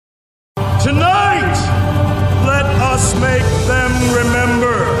Tonight, let us make them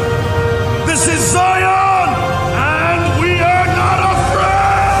remember. This is Zion, and we are not afraid!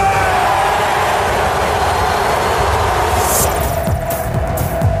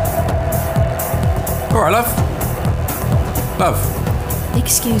 All right, love. Love.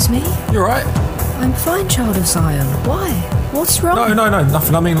 Excuse me? You all right? I'm fine, child of Zion. Why? What's wrong? No,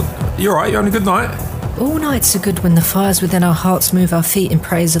 nothing. I mean, you all right? You having a good night? All nights are good when the fires within our hearts move our feet in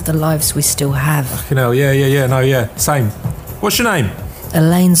praise of the lives we still have. Fucking hell, yeah. Same. What's your name?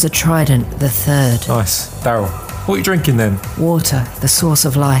 Elaine's the Trident, the third. Nice. Daryl. What are you drinking then? Water, the source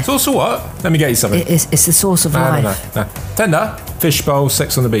of life. Source of what? Let me get you something. It's the source of life. No. Tender? Fish bowl,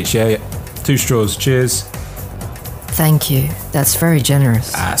 sex on the beach, yeah. 2 straws, cheers. Thank you. That's very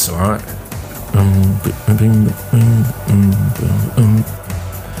generous. That's all right.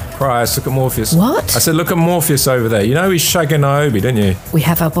 Christ, look at Morpheus. What? I said, look at Morpheus over there. You know he's shagging Niobe, didn't you? We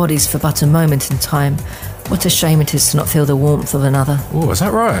have our bodies for but a moment in time. What a shame it is to not feel the warmth of another. Oh, is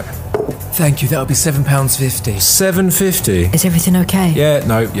that right? Thank you, that'll be £7.50. £7.50? Is everything okay? Yeah,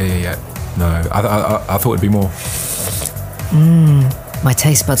 no. No, I thought it'd be more. My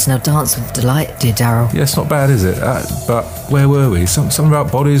taste buds now dance with delight, dear Daryl. Yeah, it's not bad, is it? But where were we? Something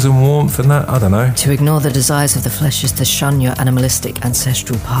about bodies and warmth and that? I don't know. To ignore the desires of the flesh is to shun your animalistic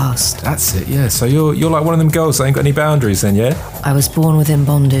ancestral past. That's it, yeah. So you're like one of them girls that ain't got any boundaries then, yeah? I was born within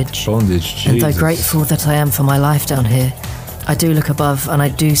bondage. Bondage, Jesus. And though grateful that I am for my life down here, I do look above and I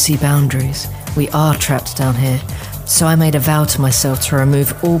do see boundaries. We are trapped down here. So I made a vow to myself to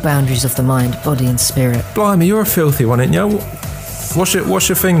remove all boundaries of the mind, body and spirit. Blimey, you're a filthy one, ain't you? What's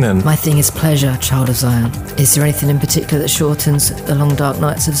your thing then? My thing is pleasure, child of Zion. Is there anything in particular that shortens the long dark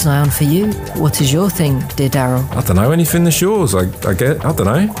nights of Zion for you? What is your thing, dear Daryl? I don't know, anything that's yours, I get, I don't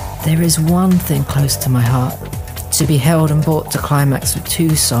know. There is one thing close to my heart. To be held and brought to climax with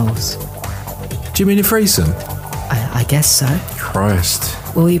 2 souls. Do you mean a threesome? I guess so. Christ.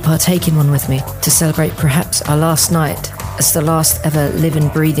 Will you partake in one with me to celebrate perhaps our last night as the last ever living,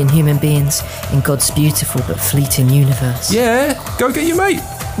 breathing human beings in God's beautiful but fleeting universe? Yeah, go get your mate.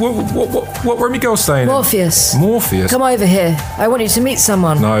 What room are you girls staying in? Morpheus. Morpheus? Come over here. I want you to meet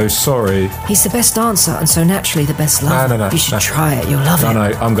someone. No, sorry. He's the best dancer and so naturally the best lover. No. You should try it. You'll love it. No,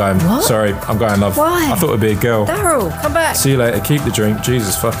 I'm going. What? Sorry, I'm going, love. Why? I thought it'd be a girl. Daryl, come back. See you later. Keep the drink.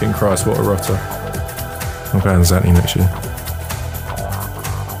 Jesus fucking Christ, what a rotter. I'm going to Zantine next year.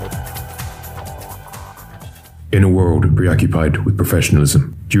 In a world preoccupied with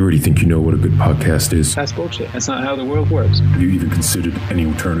professionalism, do you really think you know what a good podcast is? That's bullshit. That's not how the world works. Have you even considered any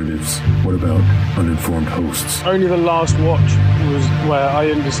alternatives? What about uninformed hosts? Only the last watch was where I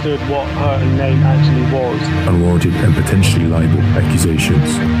understood what her name actually was. Unwarranted and potentially liable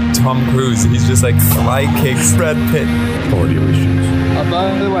accusations. Tom Cruise, he's just like fly kicks Brad Pitt. Audio issues.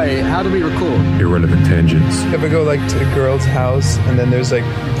 By the way, how do we record? Irrelevant tangents. Ever go like to a girl's house and then there's like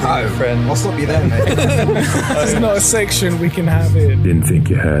friends? I'll stop you there, mate. It's not a section we can have it. Didn't think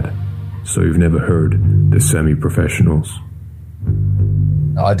you had. So you've never heard the semi-professionals.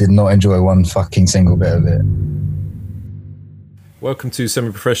 I did not enjoy one fucking single bit of it. Welcome to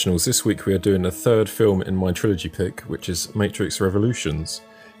Semi-Professionals. This week we are doing the 3rd film in my trilogy pick, which is Matrix Revolutions.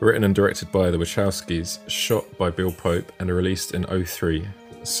 Written and directed by the Wachowskis, shot by Bill Pope, and released in 2003,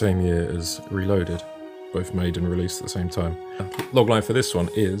 same year as Reloaded, both made and released at the same time. Logline for this one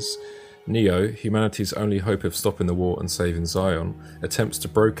is: Neo, humanity's only hope of stopping the war and saving Zion, attempts to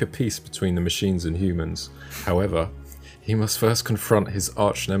broker peace between the machines and humans. However, he must first confront his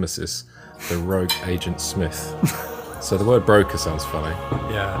arch nemesis, the rogue Agent Smith. So the word broker sounds funny.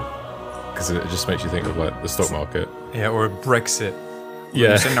 Yeah. Because it just makes you think of like the stock market. Yeah, or Brexit.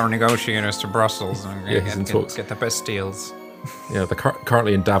 Yeah. We send our negotiators to Brussels and get the best deals. Yeah, they're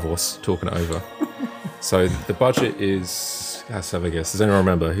currently in Davos talking it over. So the budget is... Let's have a guess. Does anyone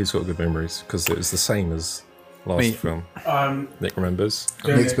remember? Who's got good memories? Because it was the same as last film. Nick remembers.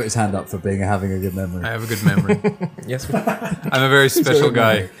 Nick's put his hand up for having a good memory. I have a good memory. Yes. I'm a very special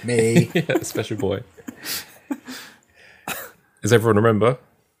guy. Me. Yeah, special boy. Does everyone remember?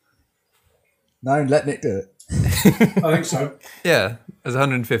 No, let Nick do it. I think so. Yeah, it was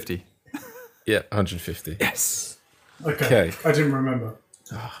 150. Yeah, 150. Yes. Okay. I didn't remember.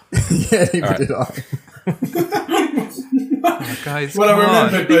 Yeah, neither did I. Oh, guys, Well, I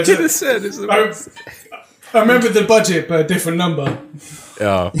remembered, but You just said it's the worst. I remembered the budget, but a different number.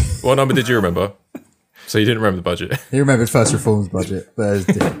 Yeah. What number did you remember? So you didn't remember the budget? He remembered First Reform's budget, but it's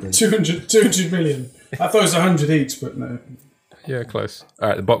different. 200 million. I thought it was 100 each, but no. Yeah, close. All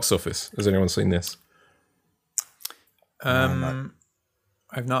right, the box office. Has anyone seen this?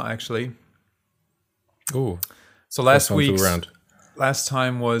 I've not actually. Oh, So last week week's around. last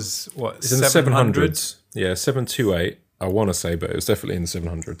time was what? It's in the 700s. Yeah, 728. I want to say, but it was definitely in the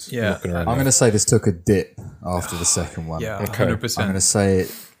 700s. Yeah. I'm going to say this took a dip after the second one. Yeah, Okay. 100%. I'm going to say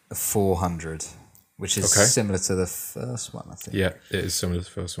 400, which is similar to the first one, I think. Yeah, it is similar to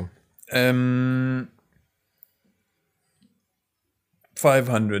the first one.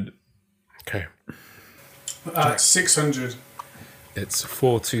 500. Okay. 600. It's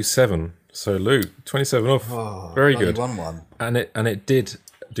 427. So Luke, 27 off. Very good. One. And it did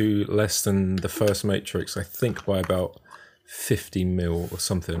do less than the first Matrix, I think, by about 50 mil or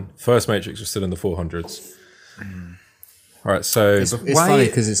something. First Matrix was still in the 400s. All right, so it's funny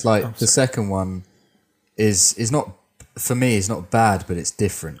because it's like the second one is not, for me, is not bad, but it's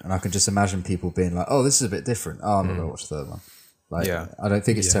different, and I can just imagine people being like, "Oh, this is a bit different. Oh, I'm not gonna watch the third one." Like, I don't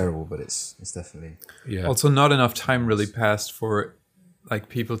think it's terrible, but it's definitely Also, not enough time really passed for like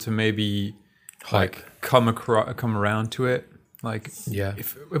people to maybe like come around to it. Like,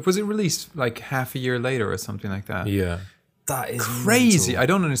 if was it released like half a year later or something like that? Yeah, that is crazy. mental. I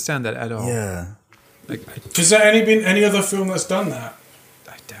don't understand that at all. Yeah, like, Has there been any other film that's done that?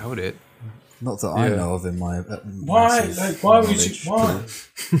 I doubt it. not that I know of in my. Why? Like, why would you? Why?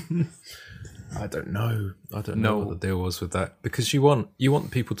 I don't know. I don't know what the deal was with that, because you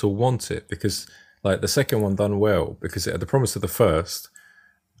want people to want it, because like the second one done well because it had the promise of the first,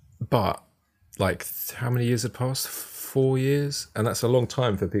 but like how many years had passed? 4 years, and that's a long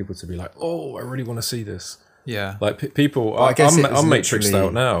time for people to be like, "Oh, I really want to see this." Yeah, like people. Well, I guess I'm Matrixed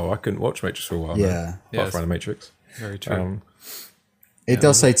out now. I couldn't watch Matrix for a while. Yeah, apart from the Matrix. Very true. It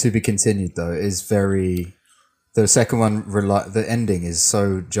does say to be continued though. It is very. The second one, the ending is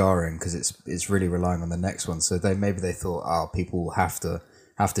so jarring because it's really relying on the next one. So maybe they thought, people have to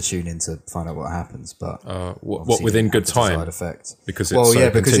tune in to find out what happens. But what within good time? Side effect Because it's so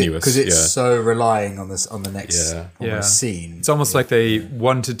continuous. Because it's so relying on this on the next scene. It's almost like they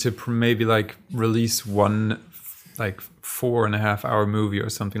wanted to maybe like release one like 4.5 hour movie or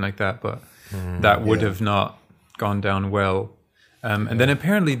something like that, but that would have not gone down well. And then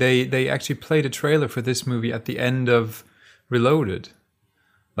apparently they actually played a trailer for this movie at the end of Reloaded.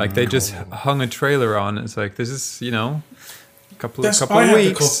 Like they just hung a trailer on. It's like, this is, a couple of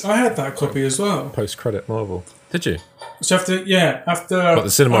weeks. I had that copy as well. Post-credit Marvel. Did you? So after the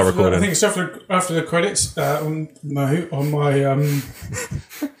cinema recording? I think it's after the credits on my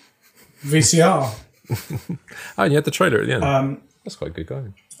VCR. And you had the trailer at the end. That's quite good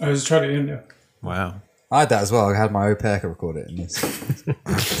going. I was trying to end it. Wow. I had that as well. I had my Opeka record it in this.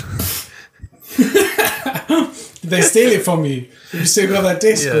 Did they steal it from you? You still got that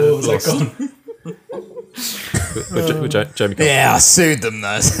disc, or was that gone? With Jamie I sued them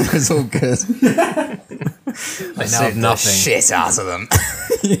though. It was all good. They now have nothing. Shit out of them.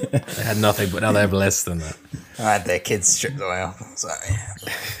 They had nothing, but now they have less than that. I had their kids stripped away. So,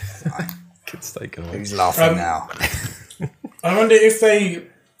 Kids taken away. Who's laughing now? I wonder if they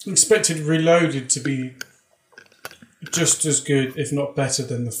expected Reloaded to be just as good, if not better,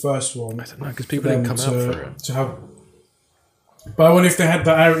 than the first one. I don't know, because people didn't come out for it. But I wonder if they had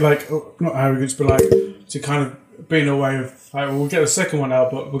that, not arrogance, but like to kind of be in a way of, we'll get the second one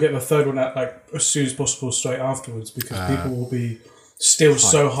out, but we'll get the third one out like as soon as possible, straight afterwards, because people will be still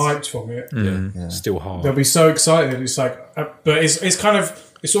so hyped from it. Yeah. Still hard. They'll be so excited. It's like, but it's kind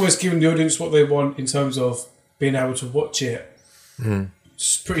of, it's always giving the audience what they want in terms of being able to watch it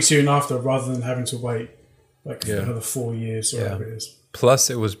pretty soon after, rather than having to wait another 4 years or whatever it is. Plus,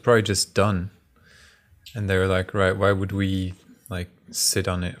 it was probably just done, and they were like, right, why would we like sit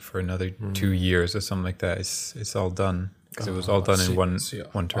on it for another 2 years or something like that? It's all done, because it was all done in one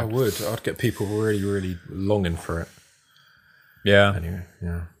term. I'd get people really, really longing for it. Yeah. Anyway,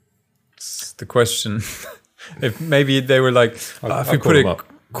 yeah. It's the question. If maybe they were like, if we put it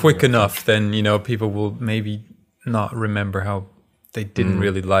quick enough, then people will maybe not remember how they didn't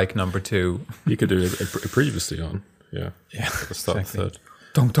really like number 2. You could do it previously on. Yeah. Let's start the third.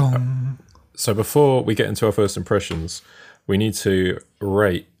 Dong dong. So before we get into our first impressions, we need to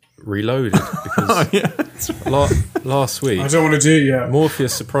rate Reloaded, because last week I don't want to do it yet.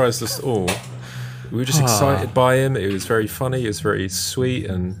 Morpheus surprised us all. We were just excited by him. It was very funny. It was very sweet,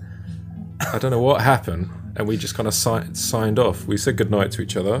 and I don't know what happened. And we just kind of signed off. We said goodnight to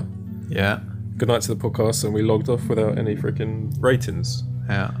each other. Yeah. Good night to the podcast, and we logged off without any freaking ratings.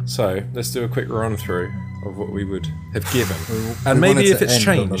 Yeah. So let's do a quick run through of what we would have given, and maybe if it's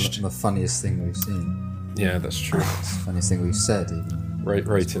changed. The funniest thing we've seen. Yeah, that's true. It's the funniest thing we've said. Even.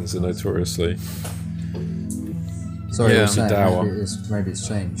 Ratings are notoriously. Sorry, dour. Maybe it's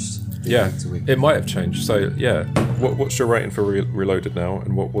changed. Yeah, it might have changed. So yeah, what's your rating for Reloaded now,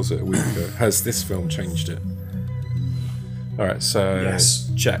 and what was it a week ago? Has this film changed it? All right, so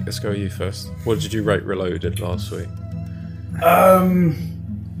Yes. Jack, let's go with you first. What did you rate Reloaded last week? I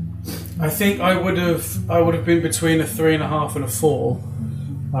think I would have been between a 3.5 and a 4.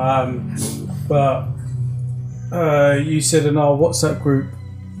 But you said in our WhatsApp group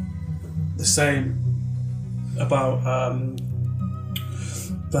the same about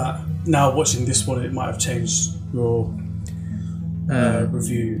that. Now watching this one, it might have changed your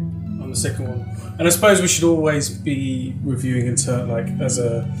review on the second one. And I suppose we should always be reviewing in turn, like as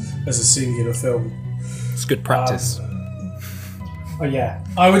a singular film. It's good practice. Oh yeah,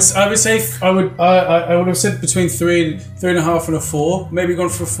 I would say I would have said between 3.5 and a 4. Maybe gone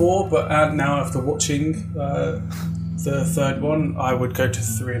for a 4, but now after watching the third one, I would go to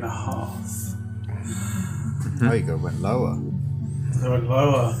 3.5. There you go, went lower. I went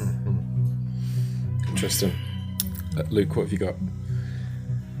lower. Interesting. Luke, what have you got?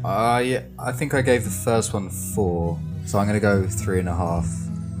 Yeah, I think I gave the first one 4, so I'm going to go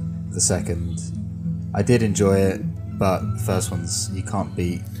 3.5. The second, I did enjoy it, but the first one's you can't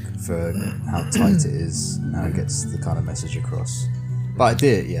beat for how tight it is and how it gets the kind of message across. But I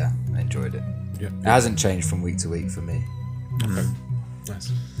did, yeah, I enjoyed it. Yeah. It hasn't changed from week to week for me. Okay.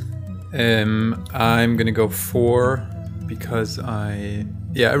 Nice. I'm gonna go 4 because I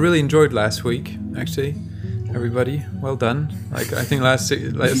really enjoyed last week. Actually, everybody, well done. Like I think last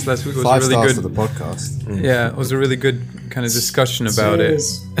week was 5 a really stars good for the podcast. Yeah, it was a really good kind of discussion about it,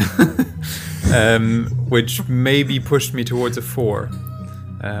 which maybe pushed me towards a 4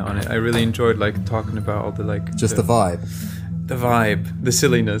 on it. I really enjoyed like talking about all the like Just the vibe. the vibe, the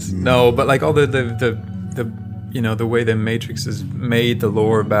silliness. No, but like all the you know the way the Matrix is made, the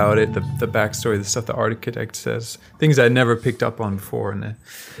lore about it, the backstory, the stuff the architect says, things I never picked up on before. And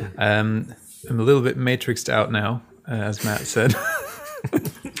I'm a little bit matrixed out now, as Matt said.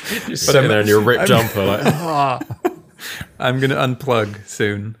 You're sitting there in your ripped jumper, like. I'm gonna unplug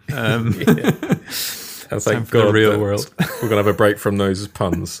soon. That's time for the real world. We're gonna have a break from those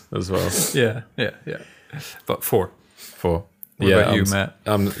puns as well. Yeah. But 4. What about you, Matt?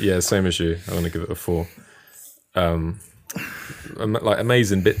 Yeah, same as you. I'm gonna give it a 4. Like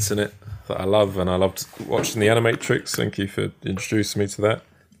amazing bits in it that I love, and I loved watching the Animatrix. Thank you for introducing me to that.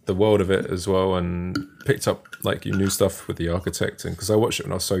 The world of it as well, and picked up like new stuff with the architect, and because I watched it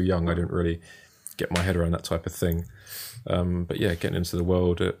when I was so young, I didn't really get my head around that type of thing. But yeah, getting into the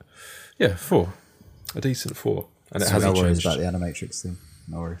world, 4, a decent 4, and it So hasn't no worries changed. about the Animatrix thing.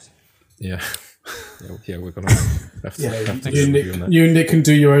 No worries. Yeah, we're gonna have to. You and Nick can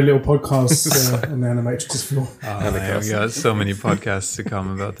do your own little podcast on the Animatrix if you want. We got so many podcasts to come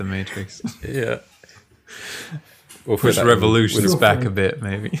about the Matrix. Yeah. We'll push Revolutions back a bit,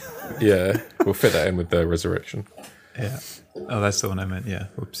 maybe. Yeah, we'll fit that in with the Resurrection. Yeah. Oh, that's the one I meant. Yeah.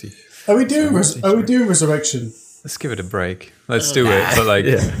 Whoopsie. Are we doing Resurrection? Let's give it a break. Let's do it. But like,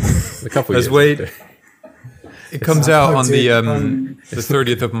 a couple. Let's wait. It comes out on the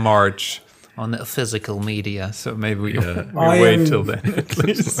 30th of March on the physical media, so maybe we wait till then. At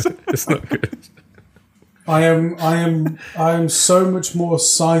least it's not good. I am so much more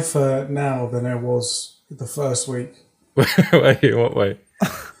cipher now than I was the first week. Wait, what way?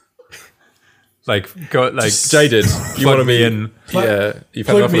 Like jaded. You want to be in? You've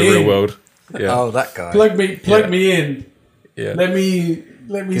had enough of the real world. Yeah. Oh, that guy. Plug me in. Yeah. Let me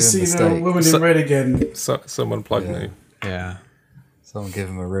see the woman in red again. Someone plug me. Yeah. Someone give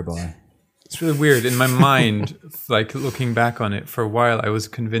him a ribeye. It's really weird. In my mind, like looking back on it, for a while I was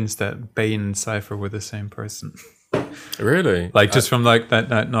convinced that Bane and Cypher were the same person. Really? Like just from like that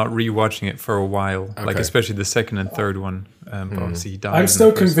not rewatching it for a while. Okay. Like especially the second and third one. But obviously he died. I'm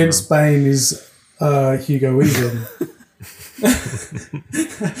still convinced Bane is Hugo Weaving.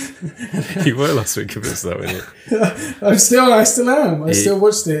 You were last week convinced that, weren't you? I still am. I still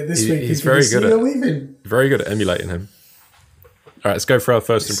watched it this week. He's very good at emulating him. All right, let's go for our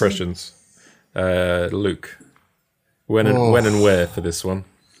first impressions. Luke, when and where for this one?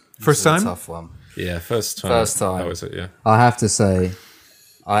 First time? Tough one. Yeah, first time. That was it. Yeah. I have to say,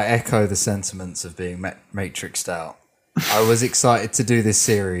 I echo the sentiments of being matrixed out. I was excited to do this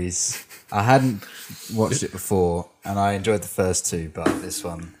series. I hadn't watched it before, and I enjoyed the first 2, but this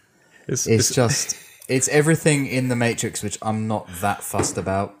one, it's everything in the Matrix which I'm not that fussed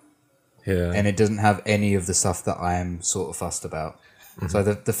about. Yeah. And it doesn't have any of the stuff that I am sort of fussed about. Mm-hmm. So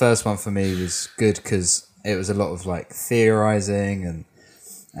the first one for me was good because it was a lot of like theorizing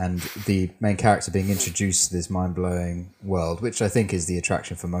and the main character being introduced to this mind-blowing world, which I think is the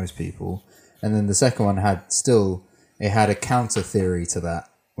attraction for most people. And then the second one had a counter theory to that,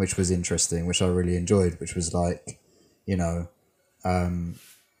 which was interesting, which I really enjoyed, which was like,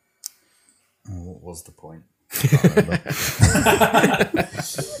 what was the point?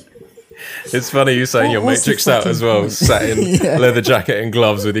 It's funny you saying your Matrix out as well, sat in leather jacket and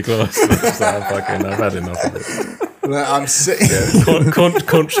gloves with your glasses. So I've had enough of it. Look, I'm sitting.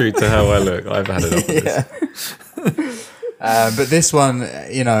 Contrary to how I look, I've had enough of this. But this one,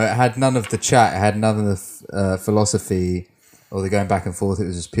 it had none of the chat, it had none of the philosophy or the going back and forth. It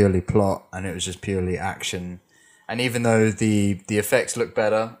was just purely plot, and it was just purely action. And even though the effects look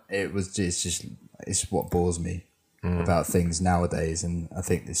better, it's what bores me about things nowadays. And I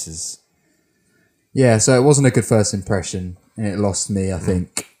think this is, so it wasn't a good first impression, and it lost me, I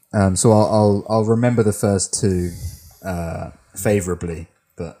think. So I'll remember the first two favorably,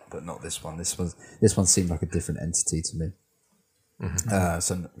 but not this one. This one seemed like a different entity to me.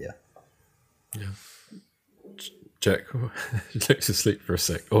 Jack looks asleep for a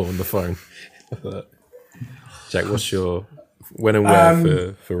sec. Oh, on the phone. Jack, what's your when and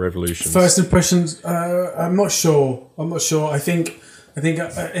where for Revolutions? First impressions. I'm not sure. I think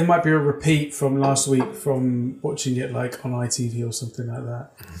it might be a repeat from last week from watching it like on ITV or something like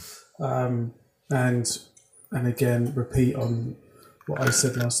that. And again, repeat on what I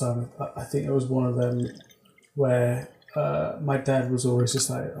said last time. I think it was one of them where my dad was always just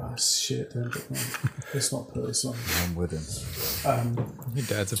like, "Oh shit, let's not put this on." I'm with him. Your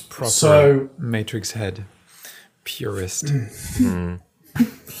dad's a proper Matrix head purist.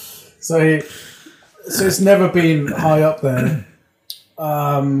 So it's never been high up there.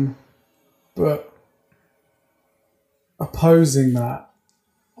 But opposing that,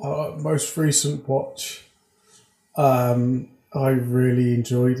 most recent watch, I really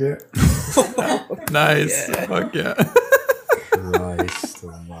enjoyed it. Nice. Yeah. Fuck yeah. Christ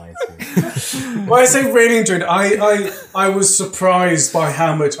almighty. Well, I say really enjoyed it. I was surprised by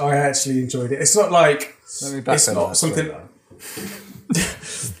how much I actually enjoyed it. It's not like it's not something.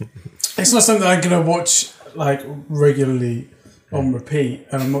 It's not something I'm gonna watch like regularly on repeat,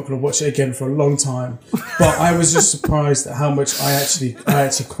 and I'm not gonna watch it again for a long time. But I was just surprised at how much I actually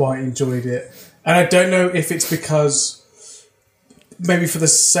quite enjoyed it, and I don't know if it's because maybe for the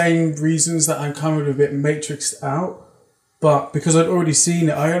same reasons that I'm kind of a bit matrixed out, but because I'd already seen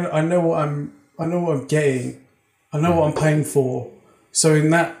it, I know what I'm getting, I know what I'm paying for. So in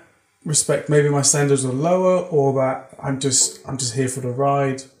that respect, maybe my standards are lower, or that I'm just here for the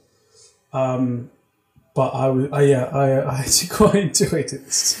ride. But I actually quite enjoyed it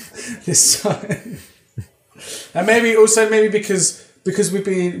this time, and maybe because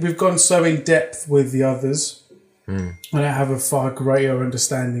we've gone so in depth with the others. And I have a far greater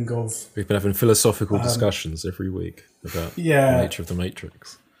understanding of. We've been having philosophical discussions every week about the nature of the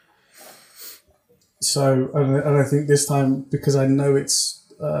Matrix. So, and I think this time, because I know it's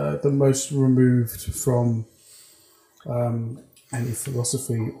the most removed from any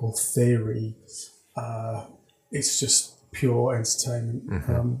philosophy or theory, it's just pure entertainment,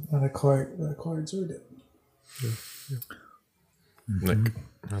 and I quite enjoyed it. Nick,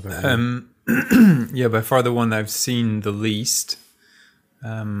 how about you? By far the one I've seen the least.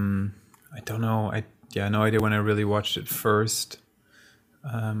 I don't know. I no idea when I really watched it first.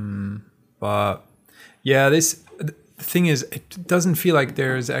 But yeah, the thing is, it doesn't feel like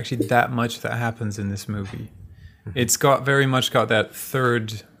there's actually that much that happens in this movie. It's very much got that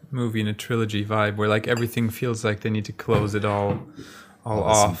third movie in a trilogy vibe, where like everything feels like they need to close it all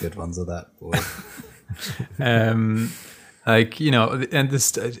off. Some good ones of that, boy. Like, and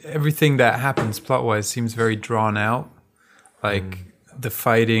this everything that happens plot-wise seems very drawn out. Like the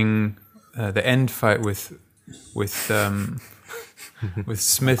fighting, the end fight with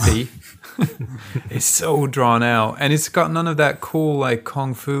Smithy is so drawn out, and it's got none of that cool like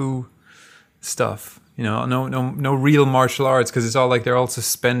kung fu stuff. No real martial arts, because it's all like they're all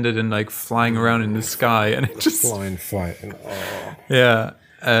suspended and like flying around in the sky, and it just flying fighting. Oh. Yeah,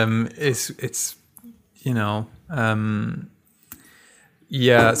 it's.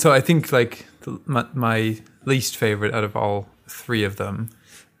 Yeah, so I think like my least favorite out of all three of them.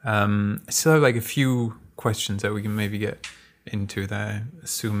 I still have like a few questions that we can maybe get into that I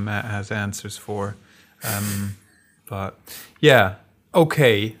assume Matt has answers for. But yeah,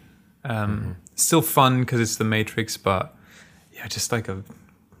 okay. Still fun because it's the Matrix, but yeah, just like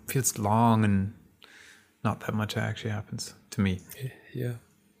feels long and not that much actually happens to me.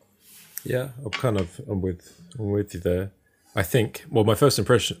 Yeah, I'm with you there. I think, my first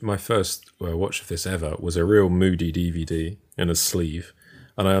watch of this ever was a real moody DVD in a sleeve,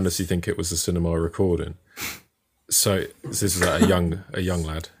 and I honestly think it was a cinema recording. So this is a young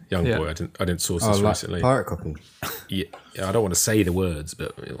lad, young Yeah. boy. I didn't source this recently. Pirate copy. Yeah, I don't want to say the words,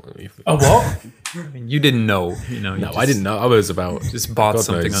 but A what? I mean, you didn't know, you know. You no, I didn't know. I was about Just bought God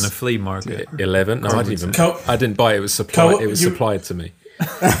something knows, on a flea market. 11. No, I didn't even. Co- I didn't buy it. It was supplied. It was you- supplied to me.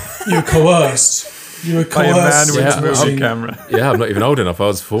 You were coerced. You were By a man coerced. with Yeah, a movie watching- camera. Yeah, I'm not even old enough. I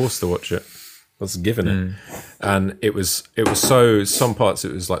was forced to watch it. I was given it, and it was so. Some parts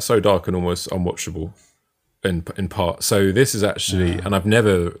it was like so dark and almost unwatchable. In part, so this is actually, and I've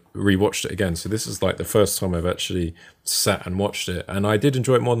never rewatched it again. So this is like the first time I've actually sat and watched it, and I did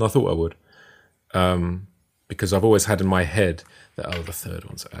enjoy it more than I thought I would, because I've always had in my head that the third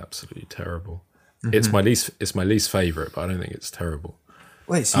one's absolutely terrible. It's my least favorite, but I don't think it's terrible.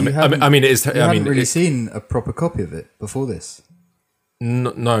 Wait, so I you mean, haven't, I mean, it is. you I haven't mean, really seen a proper copy of it before this?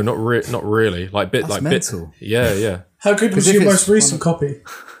 no, not really. Like bit, That's like mental. bit. Yeah. How good was if your it's most recent copy?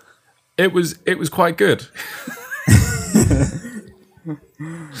 It was quite good.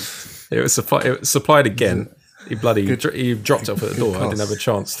 It was supplied again. He he dropped off at the door. I didn't have a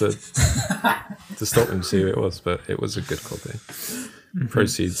chance to stop him to see who it was, but it was a good copy.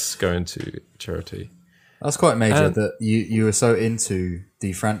 Proceeds going to charity. That's quite major that you were so into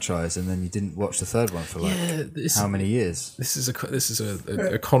the franchise and then you didn't watch the third one for how many years? This is a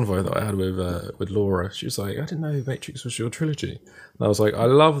convo that I had with Laura. She was like, "I didn't know Matrix was your trilogy." And I was like, "I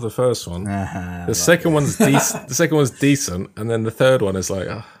love the first one. The second one's decent. The second one's decent, and then the third one is like,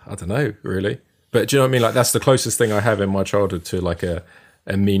 I don't know, really." But do you know what I mean? Like that's the closest thing I have in my childhood to like a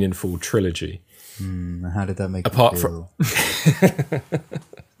meaningful trilogy. How did that make Apart you feel?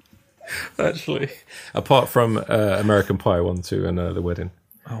 Actually, apart from American Pie 1, 2, and The Wedding.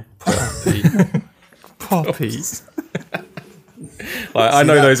 Oh, Poppies. Like, I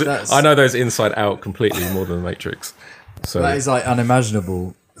know those inside out completely more than Matrix. So That is like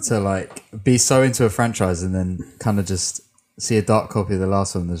unimaginable to like be so into a franchise and then kind of just see a dark copy of the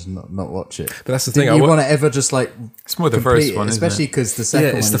last one and just not watch it. But that's the Did thing. you want to ever just like It's more the complete first one, it, isn't especially it? because the second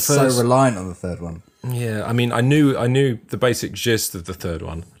one it's is the first- so reliant on the third one. Yeah, I mean, I knew the basic gist of the third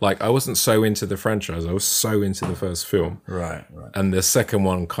one. Like, I wasn't so into the franchise. I was so into the first film. Right. And the second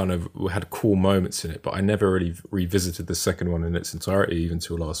one kind of had cool moments in it, but I never really revisited the second one in its entirety even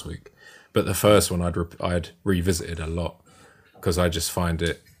till last week. But the first one I'd revisited a lot because I just find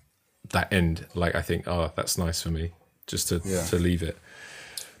it that end. Like, I think, that's nice for me just to leave it.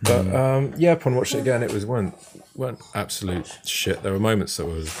 But upon watching it again, it weren't absolute shit. There were moments that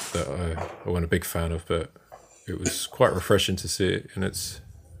I wasn't a big fan of, but it was quite refreshing to see it in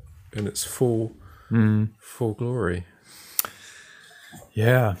its full glory.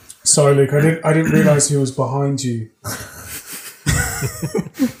 Yeah. Sorry, Luke. I didn't realise he was behind you.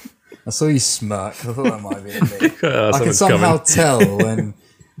 I saw you smirk. I thought that might be a bit. I can Someone's somehow coming. tell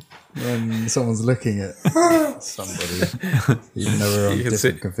when someone's looking at somebody, even though we're on You can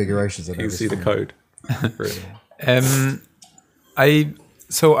different see- configurations. You can see the code. Really.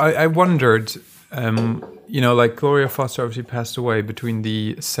 I wondered, like Gloria Foster obviously passed away between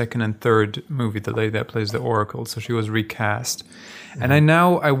the second and third movie, the lady that plays the Oracle, so she was recast. And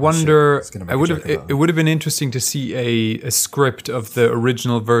I wonder, It's gonna make a joke about it would have been interesting to see a script of the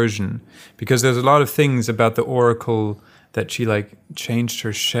original version, because there's a lot of things about the Oracle that she like changed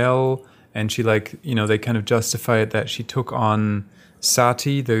her shell, and she like, they kind of justify it that she took on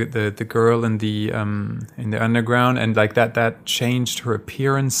Sati, the girl in the underground, and like that changed her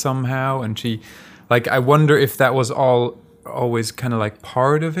appearance somehow, and she, like, I wonder if that was always kind of like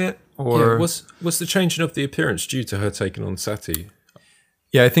part of it, or was the changing of the appearance due to her taking on Sati?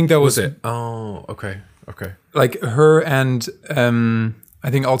 Yeah, I think that was it. Oh, okay. Like her, and I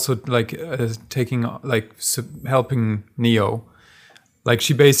think also like taking like helping Neo. Like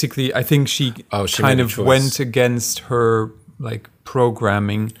she basically, I think she she kind made a of choice. went against her like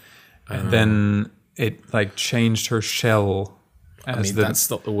programming, and then it like changed her shell. I mean, that's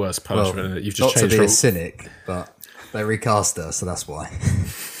not the worst punishment. Well, You've not just to changed be her. a cynic, but they recast her, so that's why.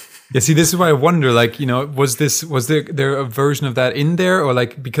 Yeah, see, this is why I wonder, like, was there a version of that in there, or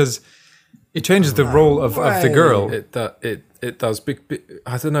like, because it changes the role of the girl. It does.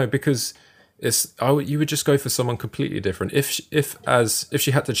 I don't know, because you would just go for someone completely different. If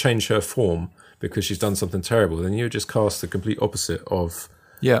she had to change her form because she's done something terrible, then you would just cast the complete opposite of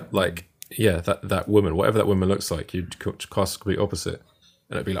that woman, whatever that woman looks like. You'd cast the complete opposite,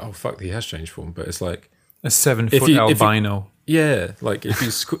 and it'd be like, oh fuck, he has changed form. But it's like A 7-foot albino. Yeah, like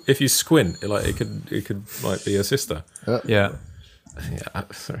if you squint, like it could like be a sister. Yeah.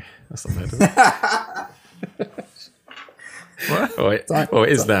 Sorry, that's not bad. Is it? What? Oh,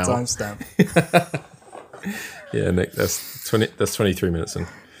 it is now. Timestamp. Yeah, Nick, that's 23 minutes in.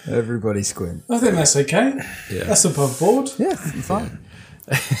 Everybody squint. I think that's okay. Yeah. That's above board. Yeah, fine.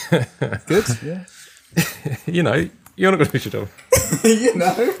 Good. Yeah. You know, you're not going to finish your job. You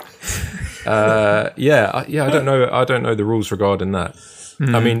know. I don't know. I don't know the rules regarding that.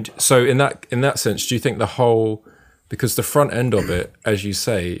 I mean, so in that sense, do you think the whole, because the front end of it, as you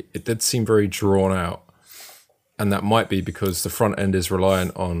say, it did seem very drawn out, and that might be because the front end is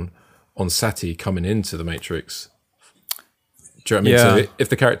reliant on Sati coming into the Matrix. Do you know what I mean? So if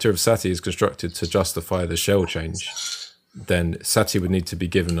the character of Sati is constructed to justify the shell change, then Sati would need to be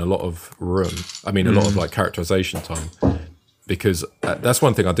given a lot of room. I mean, a lot of like characterization time. Because that's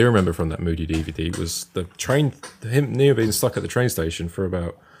one thing I do remember from that Moody DVD was the train, him near being stuck at the train station for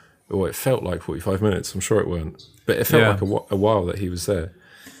about, it felt like 45 minutes. I'm sure it weren't, but it felt like a while that he was there.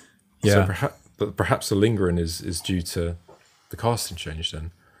 Yeah. So perhaps the lingering is due to the casting change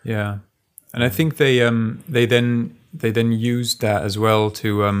then. Yeah, and I think they then used that as well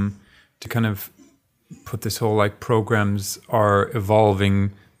to kind of put this whole like programs are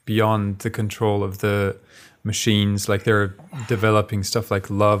evolving beyond the control of the machines. Like they're developing stuff like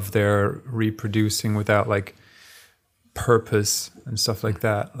love, they're reproducing without like purpose and stuff like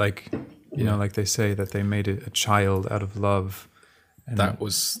that. Like, you know, like they say that they made a child out of love. And that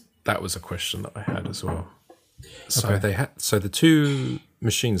was a question that I had as well. So the two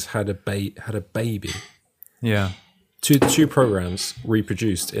machines had a baby. Yeah. Two programs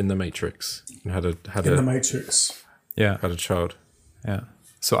reproduced in the Matrix and had the Matrix. Yeah. Had a child. Yeah.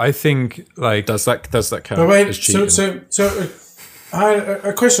 So I think like does that count? But wait, as cheating? so I had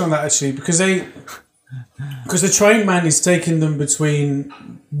a question on that actually because the train man is taking them between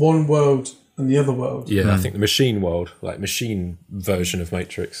one world and the other world. Yeah, I think the machine world, like machine version of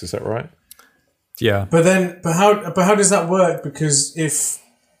Matrix, is that right? Yeah. But how does that work? Because if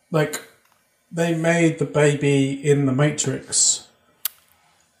like they made the baby in the Matrix,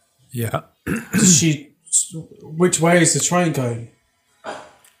 yeah, which way is the train going?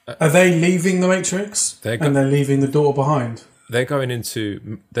 Are they leaving the Matrix and they're leaving the daughter behind? They're going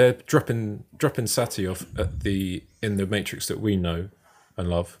into. They're dropping Sati off in the Matrix that we know and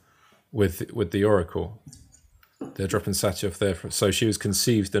love, with the Oracle. They're dropping Sati off there. So she was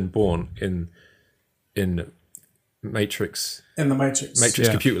conceived and born in Matrix. In the Matrix.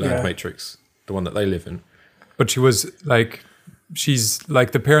 Computer Land Matrix, the one that they live in. But she's like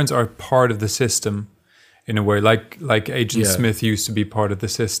the parents are part of the system. In a way, like Agent Smith used to be part of the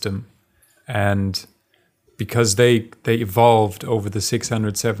system. And because they evolved over the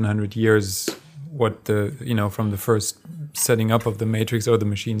 600, 700 years, from the first setting up of the Matrix or the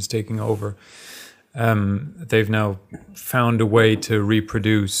machines taking over, they've now found a way to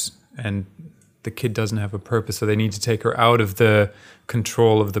reproduce, and the kid doesn't have a purpose, so they need to take her out of the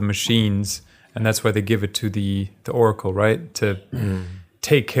control of the machines, and that's why they give it to the Oracle, right? To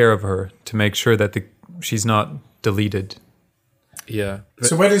take care of her, to make sure that she's not deleted. Yeah.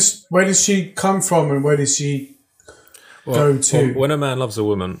 So where does she come from, and where does she go to? Well, when a man loves a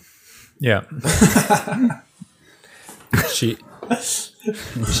woman, she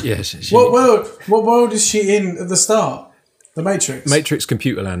What world is she in at the start? The Matrix.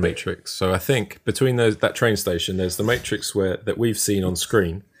 Computer Land Matrix. So I think between that train station, there's the Matrix that we've seen on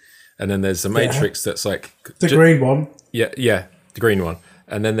screen, and then there's the Matrix that's like the green one. Yeah, the green one.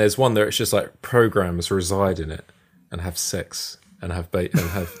 And then there's one that it's just like programs reside in it and have sex and have I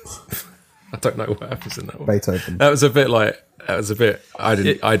don't know what happens in that one. Beethoven. That was a bit. I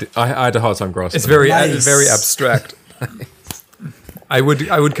had a hard time grasping. It's very abstract. I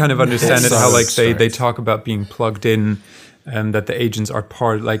would kind of understand it how like they talk about being plugged in, and that the agents are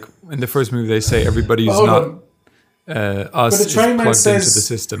part. Like in the first movie, they say everybody who's not us is plugged into the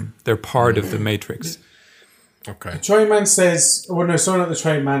system. They're part of the Matrix. Okay. The train man says, well, no, sorry, not the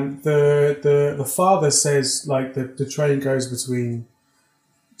train man. The father says, like, the train goes between,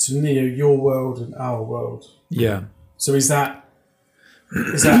 to Neo, your world and our world. Yeah. So is that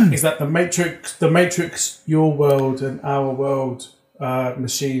the Matrix, your world and our world,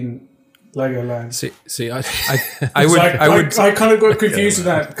 machine, Legoland? See, I kind of got confused with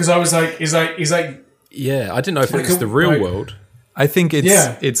that because I was like, is like. Yeah, I didn't know if it was the real world. I think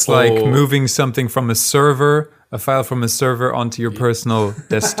it's like moving something from a file from a server onto your personal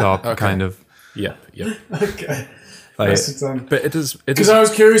desktop, kind of. Yeah. Okay. But it does because I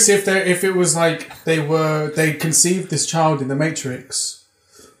was curious if it was like they conceived this child in the Matrix,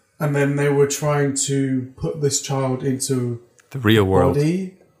 and then they were trying to put this child into the real world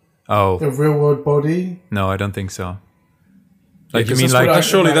body. Oh, the real world body. No, I don't think so. Like you mean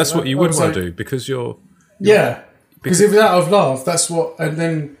surely that's what you would want to do because you're because if it's out of love, that's what, and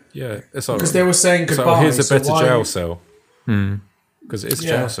then it's because they were saying goodbye. So here's a better jail cell. Because it's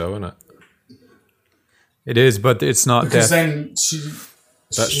Yeah. jail cell, isn't it? It is, but it's not Because death. then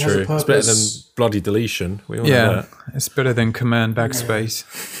That's she has a true. It's better than purpose. bloody deletion. We all know Yeah, that. it's better than command backspace.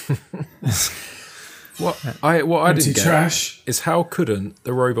 What I Empty didn't get trash. is how couldn't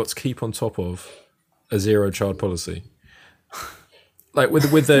the robots keep on top of a zero child policy? Like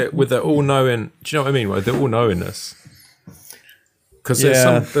with the all knowing. Do you know what I mean? With the all knowingness. Because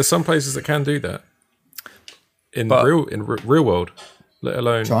there's some places that can do that in real world, let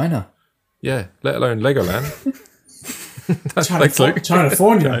alone China. Yeah, let alone Legoland.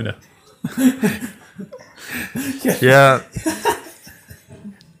 California. Yeah.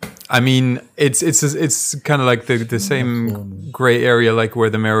 I mean, it's kind of like the same gray area, like where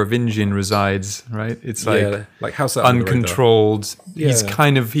the Merovingian resides, right? It's like how's that uncontrolled.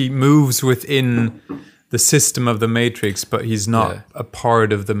 Yeah. He moves within the system of the Matrix, but he's not a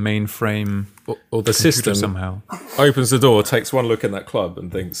part of the mainframe. Or the system somehow opens the door, takes one look in that club,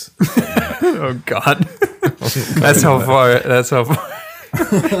 and thinks, "Oh God, that's how far." That's how far.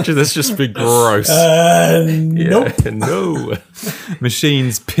 Let's just be gross. Nope. No.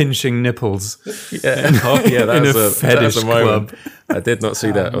 Machines pinching nipples. Yeah, that was a moment. club. I did not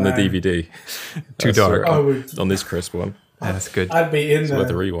see that on the DVD. Too dark. On this crisp one. Yeah, that's good. I'd be in worth a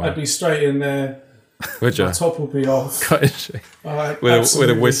there. rewind. I'd be straight in there. Would you? My top will be off. With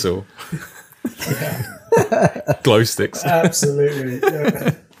a whistle. Glow sticks. Absolutely.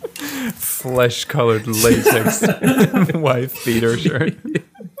 Yeah. Flesh-colored latex wife beater shirt.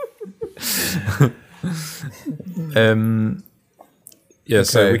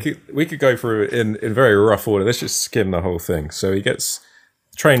 So we could go through it in very rough order. Let's just skim the whole thing. So he gets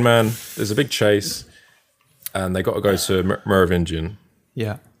train man. There's a big chase, and they got to go to Merovingian.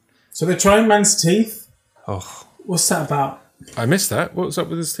 Yeah. So the train man's teeth. Oh, what's that about? I missed that. What was up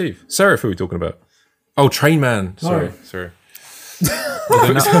with his teeth? Seraph, who are we talking about? Oh, train man. Sorry.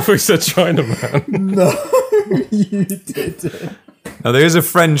 I thought we said China man. No, you didn't. Now there's a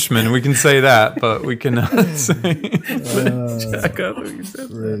Frenchman. We can say that, but we cannot say. Jack, I thought you said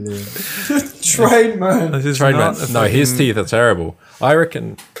Brilliant. Train man. This is train not man. a No, his fucking- teeth are terrible. I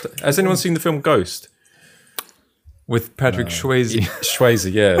reckon. Has anyone seen the film Ghost? With Patrick Swayze.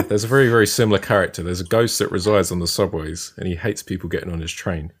 Swayze, yeah. There's a very, very similar character. There's a ghost that resides on the subways, and he hates people getting on his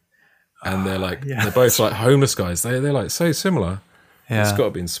train. And they're like, they're both like homeless guys. They're like so similar. Yeah. It's got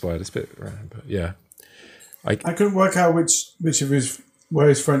to be inspired. It's a bit random, but yeah. I couldn't work out which of where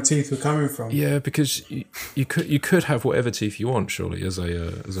his front teeth were coming from. Yeah, because you could have whatever teeth you want, surely, as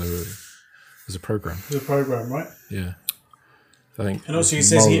a program. The program, right? Yeah. I think. And also, he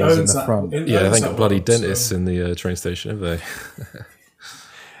says he owns that. Yeah, I think bloody dentists in the train station, have they?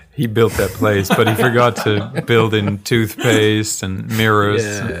 He built that place, but he forgot to build in toothpaste and mirrors.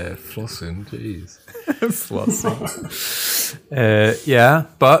 Yeah, flossing, jeez. Flossing.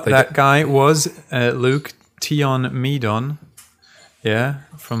 But that guy was Luke Tion Medon. Yeah,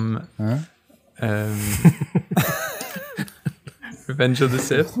 from Revenge of the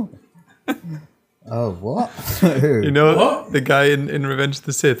Sith. Oh, what? You know the guy in Revenge of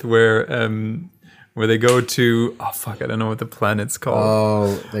the Sith where they go to I don't know what the planet's called.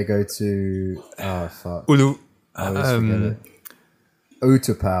 Oh, they go to fuck. Ulu. I always forget it.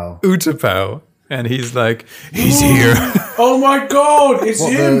 Utapau. Utapau, and he's like, he's here. Oh my god, it's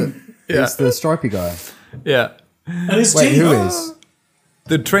him! It's the stripy guy. Yeah. And his Wait, teeth. who is?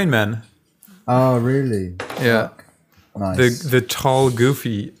 The train man. Oh, really? Yeah. Nice. The tall,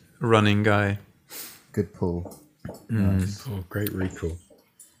 goofy running guy. Good pull. Nice. Oh, great recall.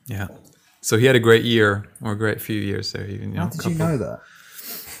 Yeah. So he had a great year, or a great few years there. Even, How did you know that?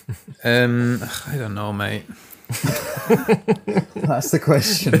 I don't know, mate. That's the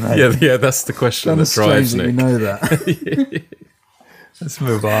question, mate. Yeah, that's the question that drives Nick. You know that. Let's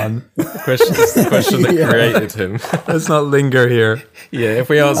move on. The question that created him. Let's not linger here. Yeah, if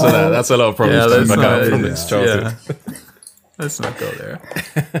we answer that, that's a lot of problems to back out from this childhood. Yeah. Let's not go there.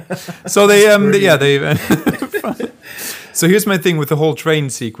 So they So here's my thing with the whole train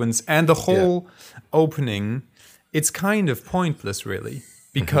sequence and the whole opening. It's kind of pointless, really,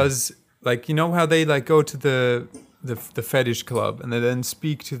 because like you know how they like go to the fetish club and they then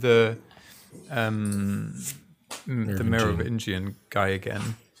speak to the Merovingian guy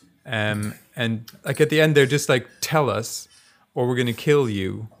again, and like at the end they're just like, tell us or we're gonna kill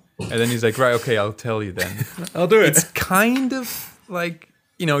you, and then he's like, right, okay, I'll tell you then. I'll do it. It's kind of like,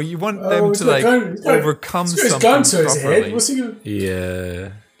 you know, you want them to like overcome something gun to his properly. head. What's he gonna... Yeah.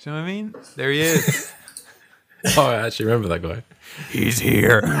 Do you know what I mean? There he is. Oh, I actually remember that guy. He's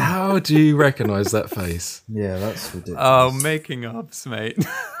here. How do you recognise that face? Yeah, that's ridiculous. Oh, making ups, mate.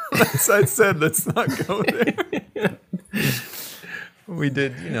 I said let's not go there. We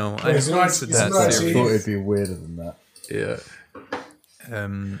did, you know, I it's nice- hosted it's that nice. I series. thought it'd be weirder than that. Yeah.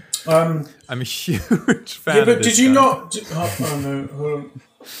 I'm a huge fan. Yeah, of but this did you guy. not? Oh no, hold on.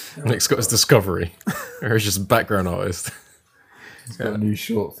 Nick's got his discovery. Or he's just a background artist. He's got a new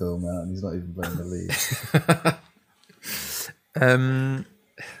short film out, and he's not even playing the lead.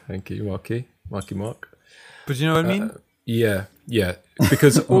 Thank you, Marky. Mark. But you know what I mean? Yeah.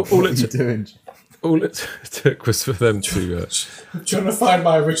 Because all What are it you doing? all it took was for them to I'm trying to find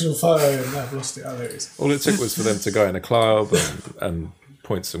my original photo and I've lost it. Oh, there it is. all it took was for them to go in a club and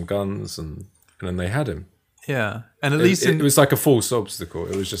point some guns and then they had him. Yeah, and at least It was like a false obstacle.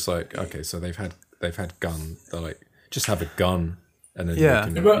 It was just like, okay, so they've had gun. They're like, just have a gun, and then Yeah.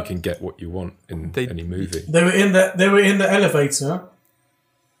 you can get what you want in any movie. They were in the elevator,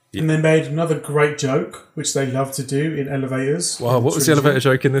 and they made another great joke, which they love to do in elevators. Wow, what was the elevator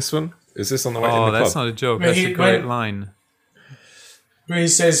joke in this one? Is this on the way in the club? that's not a joke. Where That's he- a great when- line. Where he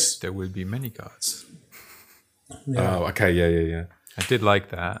says, There will be many gods. Oh, okay, yeah. I did like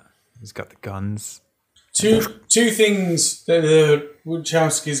that. He's got the guns. two things that the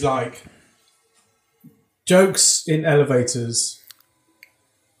Wachowskis like: jokes in elevators,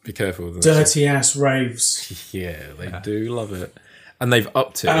 Be careful with this. dirty ass raves. Yeah, they do love it, and they've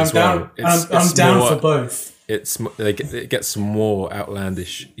upped it And I'm as well. down. I'm down more- for both. It gets more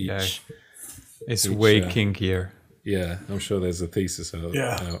outlandish each. Yeah. It's Each, way uh, kinkier. Yeah, I'm sure there's a thesis out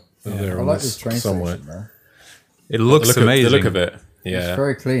Yeah. there I on like this this train somewhere. station, though. It looks amazing. The look of it, It's yeah.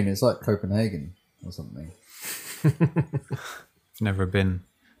 very clean. It's like Copenhagen or something. Never been.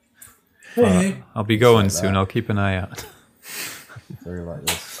 Hey, I'll be going like soon. that. I'll keep an eye out. Very like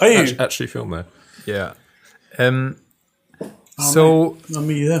this. hey, Actually film there. Yeah. So I'm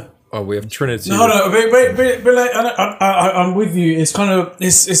with you there. Oh, we have Trinity. No, but like, I'm with you. It's kind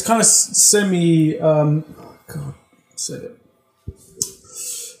of semi. God, I said it.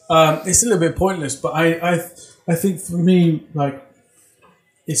 It's a little bit pointless, but I think for me, like,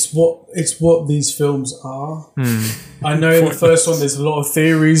 it's what these films are. I know in the first one there's a lot of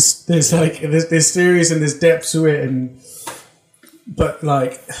theories. There's theories and there's depth to it, but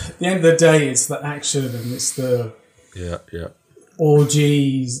like at the end of the day, it's the action and it's the Yeah.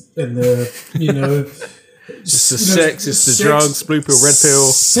 orgies and the It's the sex, it's the drugs, blue pill, red pill.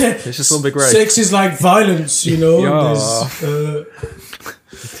 It's just one big rave. Sex is like violence, Yeah. There's,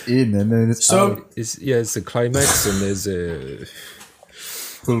 In and then it's so, out, It's the climax and there's a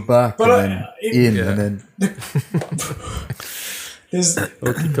pull back But and then in Yeah. and then there's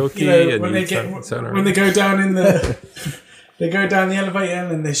okey-dokey and when you they get turn around. when they go down in the they go down the elevator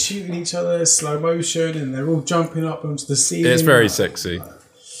and they're shooting each other slow motion and they're all jumping up onto the ceiling. It's very sexy.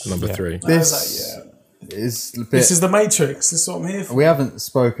 Number 3. this is a bit. This is the Matrix. This is what I'm here for. We haven't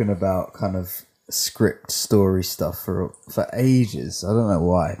spoken about kind of script story stuff for ages. I don't know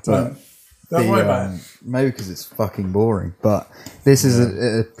why, but Don't worry about it. maybe because it's fucking boring. But this is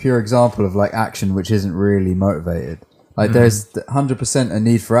a pure example of like action which isn't really motivated. Like there's 100% a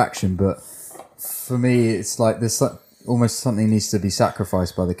need for action, but for me it's like there's almost something needs to be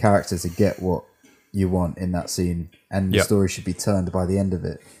sacrificed by the character to get what you want in that scene, and the story should be turned by the end of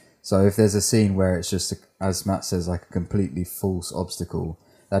it. So if there's a scene where it's just, as Matt says, like a completely false obstacle,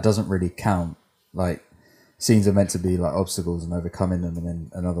 that doesn't really count. Like, scenes are meant to be like obstacles and overcoming them and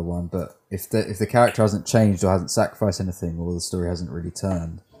then another one. But if the character hasn't changed or hasn't sacrificed anything, or the story hasn't really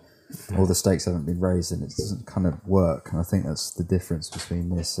turned, or the stakes haven't been raised, then it doesn't kind of work. And I think that's the difference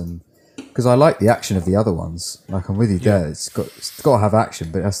between this and... Because I like the action of the other ones. Like, I'm with you there. It's got to have action,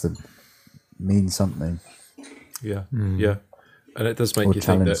 but it has to mean something. Yeah. Yeah. And it does make Or you think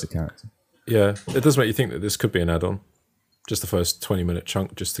challenge that... the character. Yeah, it does make you think that this could be an add-on. Just the first 20-minute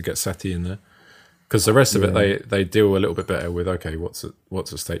chunk, just to get Sati in there. Because the rest of it, they deal a little bit better with, okay, what's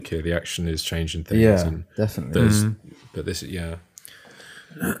at stake here? The action is changing things. Yeah, and definitely. But this, yeah.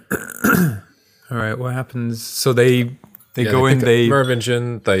 All right, what happens? So they go they in, pick up they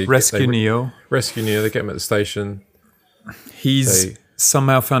Merovingian, they rescue Neo. Rescue Neo, they get him at the station. He's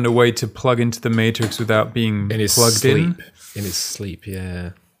somehow found a way to plug into the Matrix without being plugged in. In his sleep,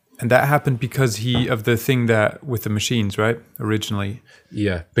 yeah. And that happened because of the thing that with the machines, right? Originally.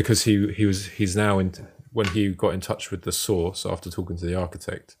 Yeah, because he's now when he got in touch with the source after talking to the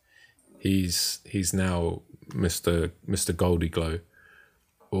architect, he's now Mr. Goldie Glow,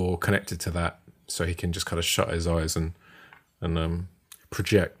 or connected to that, so he can just kind of shut his eyes and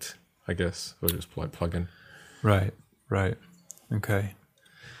project, I guess, or just like plug in. Right. Okay.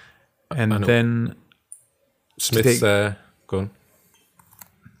 And then Smith's there. Go on.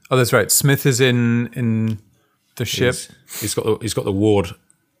 Oh, that's right. Smith is in the ship. He's got the ward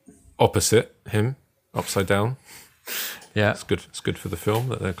opposite him, upside down. Yeah, It's good. It's good for the film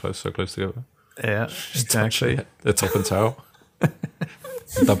that they're so close together. yeah, exactly. The top and tail.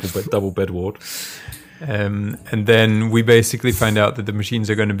 double bed ward. And then we basically find out that the machines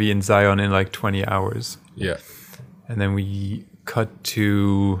are going to be in Zion in like 20 hours. Yeah. And then we cut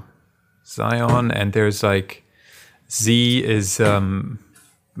to Zion, and there's like Z is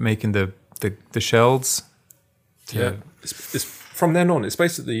making the shells. Yeah. It's from then on. It's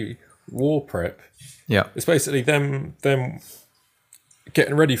basically war prep. Yeah. It's basically them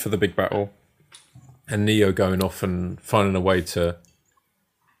getting ready for the big battle, and Neo going off and finding a way to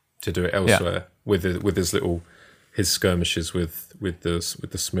do it elsewhere with his skirmishes with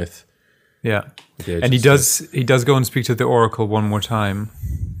the Smith. Yeah. And he does go and speak to the Oracle one more time.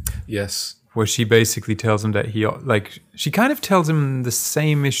 Yes. Where she basically tells him that she kind of tells him the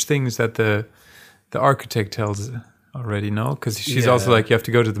same-ish things that the architect tells already, no? Because she's also like, you have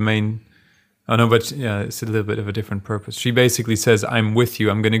to go to the main... Oh, no, but yeah, it's a little bit of a different purpose. She basically says, I'm with you.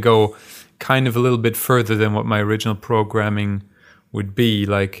 I'm going to go kind of a little bit further than what my original programming would be.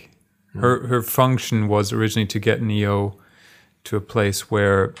 Like, her function was originally to get Neo to a place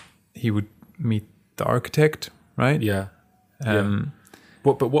where he would meet the architect, right? Yeah.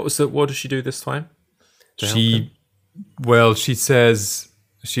 What did she do this time? She says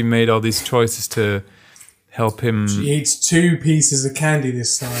she made all these choices to help him. She eats 2 pieces of candy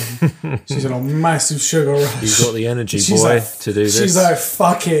this time. She's on a massive sugar rush. You've got the energy, boy, to do this. She's like,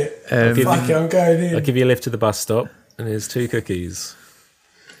 fuck it. I'm going in. I'll give you a lift to the bus stop, and here's 2 cookies.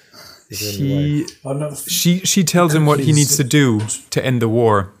 She tells him what he needs to do to end the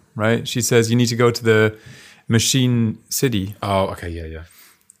war, right? She says, you need to go to the machine city. Oh, okay, yeah.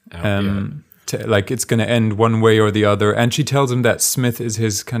 It's going to end one way or the other. And she tells him that Smith is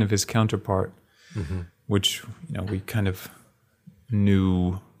his counterpart, which we kind of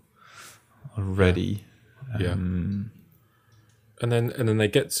knew already. Yeah. And then they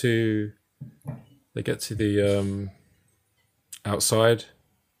get to the outside.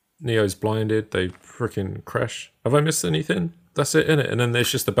 Neo's blinded. They freaking crash. Have I missed anything? That's it, innit? And then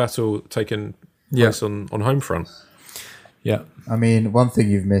there's just the battle taking place on Homefront. Yeah. I mean, one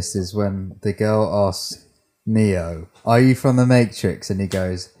thing you've missed is when the girl asks Neo, "Are you from the Matrix?" and he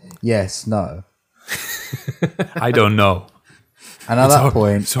goes, "Yes, no." I don't know. And at that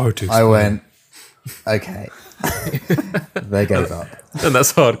point, I went, "Okay." They gave up. And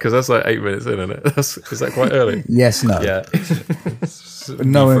that's hard because that's like 8 minutes in, isn't it? Is that quite early? Yes, no. Yeah.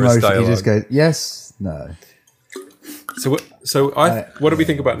 No emotion. He just goes, "Yes, no." So what do we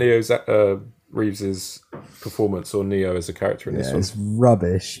think about Reeves's performance, or Neo as a character in this one? It's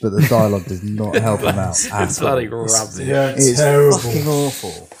rubbish, but the dialogue does not help him out. It's bloody rubbish. Yeah, it's terrible. Fucking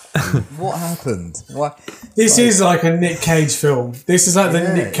awful. What happened? Why? This is like a Nick Cage film. This is like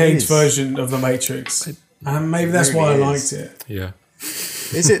the Nick Cage version of The Matrix. And maybe that's why I liked it. Yeah.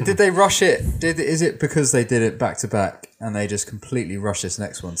 Did they rush it? Is it because they did it back to back and they just completely rush this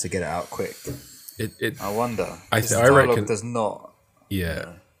next one to get it out quick? I wonder. I reckon does not.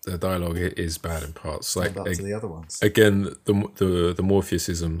 Yeah, the dialogue is bad in parts. Like up to the other ones. Again, the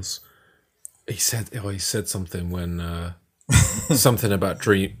Morpheusisms. He said something when something about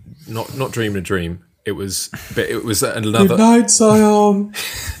dream, not dream a dream. It was another. Good night, Zion.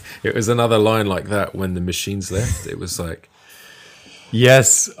 It was another line like that when the machines left. It was like.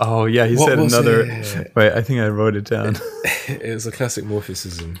 Yes. Oh, yeah. He said another. Wait, I think I wrote it down. It was a classic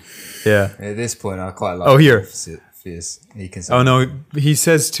Morpheusism. Yeah. At this point, I quite like. Oh, here. He can say. Oh no, he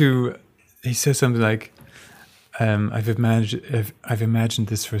says something like, "I've imagined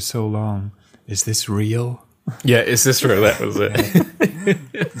this for so long. Is this real?" Yeah, is this real? That was it.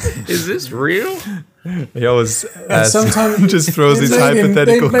 Is this real? He always just throws these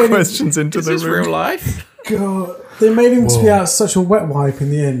hypothetical questions into the room. Is this real life? God, they made him to be out such a wet wipe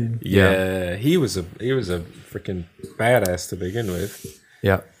in the end. Yeah, he was a freaking badass to begin with.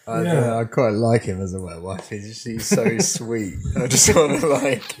 Yeah. I quite like him as a wet wife. He's so sweet. I just want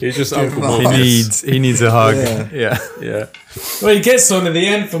to He's just Uncle Morpheus. He needs a hug. Yeah. Well, he gets one at the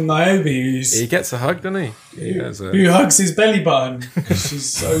end from Niobe. He gets a hug, doesn't he? Who hugs his belly button because she's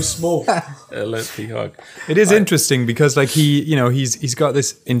so small. A lengthy hug. It is interesting because he's got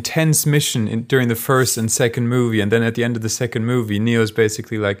this intense mission during the first and second movie, and then at the end of the second movie, Neo's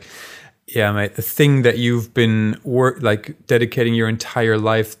basically like, "Yeah, mate, the thing that you've been dedicating your entire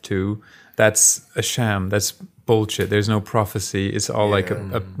life to, that's a sham. That's bullshit. There's no prophecy. It's all like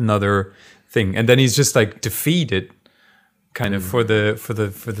another thing." And then he's just like defeated, kind of for the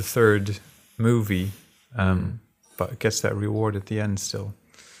third movie, but gets that reward at the end still.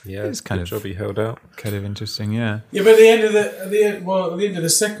 Yeah, it's kind of job he held out. Kind of interesting, yeah. Yeah, but at the end of the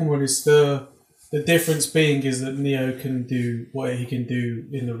second one is the The difference being is that Neo can do what he can do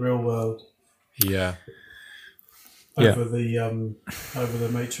in the real world. Yeah. Over the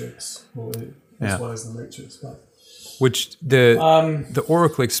Matrix, or as well as the Matrix. But. Which the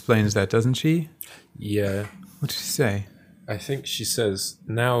Oracle explains that, doesn't she? Yeah. What did she say? I think she says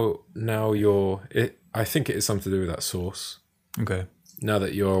now you're. I think it is something to do with that source. Okay. Now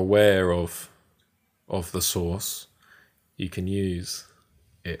that you're aware of the source, you can use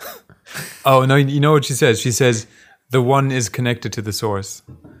it. Oh no! You know what she says? She says the one is connected to the source.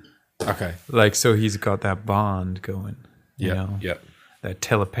 Okay. Like, so he's got that bond going. You know? Yeah. That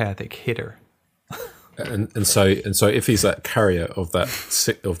telepathic hitter. And so if he's that carrier of that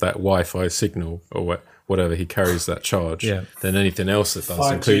Wi-Fi signal or whatever, he carries that charge. Yeah. Then anything else that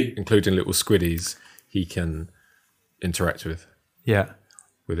does, including little squiddies, he can interact with. Yeah.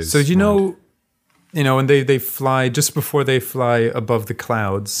 With his so you mind. know, when they fly just before they fly above the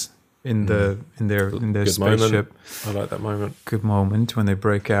clouds in their Good spaceship. moment. I like that moment. Good moment when they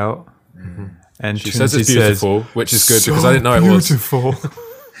break out. Mm-hmm. And she says it's beautiful, which is good because I didn't know it was beautiful.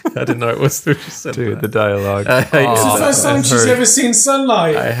 I didn't know it was. She said Dude, that. the dialogue. I hate It's the first time she's ever seen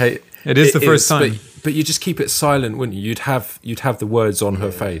sunlight. I hate it. Is the first time. But you just keep it silent, wouldn't you? You'd have the words on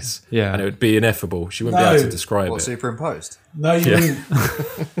her face, yeah, and it would be ineffable. She wouldn't be able to describe it. Superimposed? No, you wouldn't.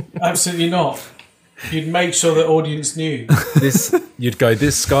 Absolutely not. You'd make sure the audience knew. You'd go,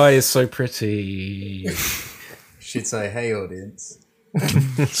 "This sky is so pretty." She'd say, "Hey, audience."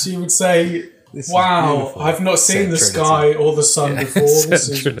 She would say, "Wow, I've not seen the sky or the sun before. This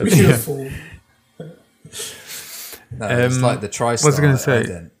is beautiful." No, it's like the TriStar. What was I going to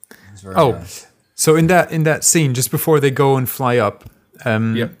say? Nice. So in that scene, just before they go and fly up,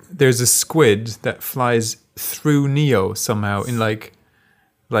 there's a squid that flies through Neo somehow in like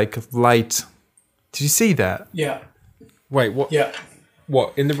light. Did you see that? Yeah. Wait, what? Yeah.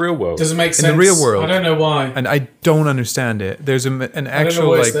 What, in the real world? Doesn't make sense. In the real world. I don't know why. And I don't understand it. There's an actual, I don't know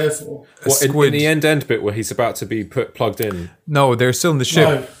what it's there for. What, in the end bit where he's about to be plugged in? No, they're still in the ship.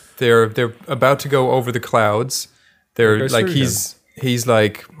 No. They're about to go over the clouds. They're like he's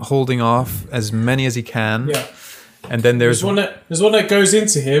like holding off as many as he can. Yeah. And then there's one that goes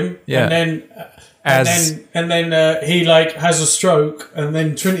into him. Yeah. And then he like has a stroke, and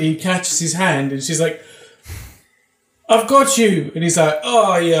then Trinity catches his hand, and she's like, "I've got you," and he's like,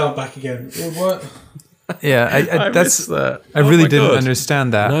 "Oh yeah, I'm back again." What? Yeah, I that's that. I really didn't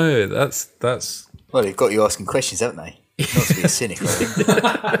understand that. No, that's. Well, they've got you asking questions, haven't they? Not to be a cynic,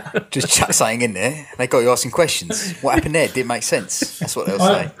 right? Just chuck something in there. They got you asking questions. What happened there? Didn't make sense. That's what they'll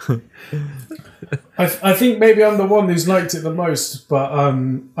say. I think maybe I'm the one who's liked it the most, but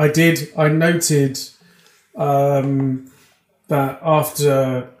I noted that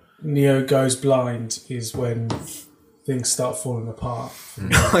after Neo goes blind is when things start falling apart.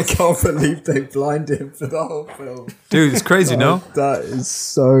 I can't believe they blind him for the whole film. Dude, it's crazy, no? That is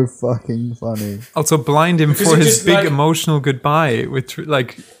so fucking funny. Also blind him for his big emotional goodbye with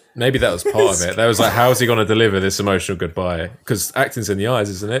like... Maybe that was part of it. That was like, how is he going to deliver this emotional goodbye? Because acting's in the eyes,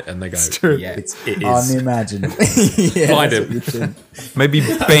 isn't it? And they go, yeah, it is. Unimaginable. Blind him. Maybe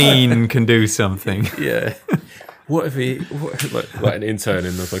Bane can do something. Yeah. What if he, like an intern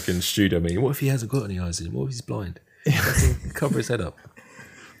in the fucking studio meeting, what if he hasn't got any eyes in him? What if he's blind? Cover his head up.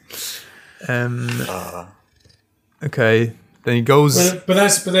 Okay, then he goes.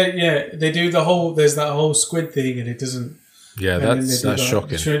 They do the whole. There's that whole squid thing, and it doesn't. Yeah, that's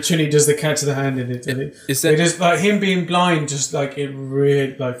shocking. Trinity does the cat to the hand, and it just like him being blind. Just like it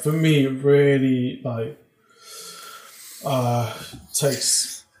really, like for me, it really like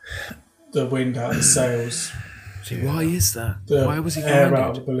takes the wind out of the sails. Why is that? Why was he air blinded? out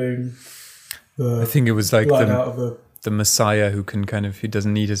of the balloon? I think it was like the Messiah who can kind of, he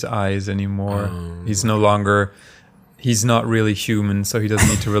doesn't need his eyes anymore. He's no longer, he's not really human, so he doesn't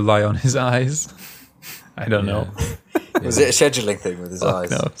need to rely on his eyes. I don't know. Was it a scheduling thing with his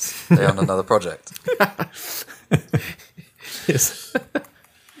eyes? Knows. They're on another project. Yes.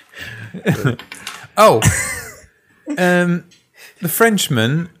 The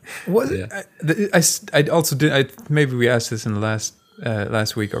Frenchman. What? Yeah. I also did. Maybe we asked this in the last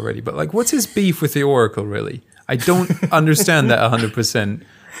week already. But like, what's his beef with the Oracle? Really, I don't understand that 100%.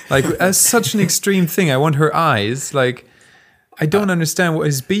 Like, as such an extreme thing, I want her eyes. Like, I don't understand what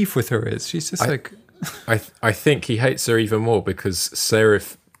his beef with her is. She's just like. I think he hates her even more because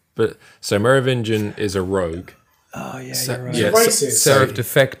Merovingian is a rogue. Oh yeah, you're right. Yeah, racist. Seraph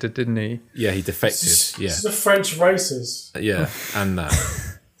defected, didn't he? Yeah, he defected. Yeah, it's the French races. Yeah, and that,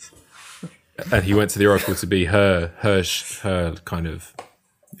 and he went to the Oracle to be her kind of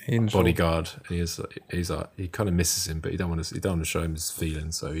bodyguard, and he kind of misses him, but he don't want to show him his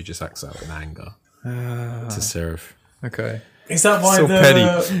feelings, so he just acts out in anger to Seraph. Okay. Is that why so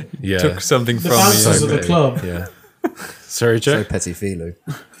petty? Yeah, took something the from bouncers me. of the club? Yeah. Sorry, Joe. So petty Philo.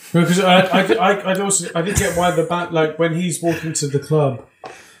 Because I didn't get why like when he's walking to the club,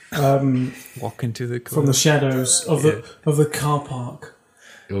 walking to the club from the shadows of the car park.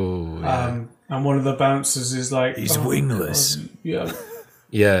 Oh, yeah. And one of the bouncers is like, he's wingless. God, yeah.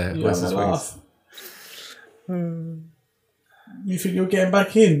 Yeah. You have a laugh. You think you're getting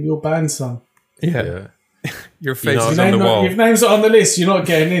back in? You're banned, son. Yeah. Your face is on the wall. Your name's not on the list. You're not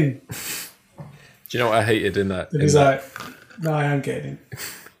getting in. Do you know what I hated in that? And he's like, no, I am getting in.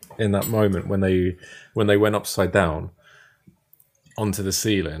 In that moment when they went upside down onto the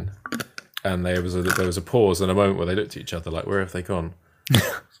ceiling, and there was a pause and a moment where they looked at each other like, where have they gone?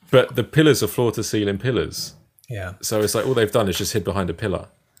 But the pillars are floor to ceiling pillars. Yeah. So it's like all they've done is just hid behind a pillar.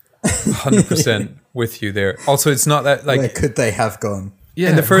 100% with you there. Also, it's not that like where could they have gone? Yeah,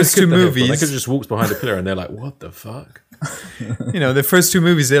 in the first two movies, they could have just walked behind a pillar, and they're like, "What the fuck?" The first two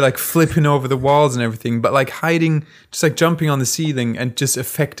movies, they're like flipping over the walls and everything, but like hiding, just like jumping on the ceiling and just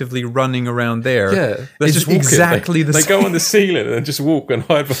effectively running around there. Yeah, it's just exactly the same. They go on the ceiling and just walk and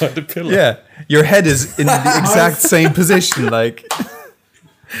hide behind a pillar. Yeah, your head is in the exact same position. Like,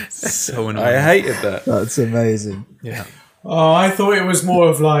 so annoying. I hated that. That's amazing. Yeah. Oh, I thought it was more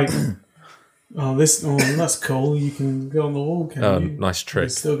of like, that's cool. You can go on the wall. Can you? Nice trick. We're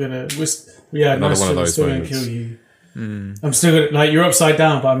still gonna, Another nice one of trick. those Still moments. gonna kill you. I'm still gonna you're upside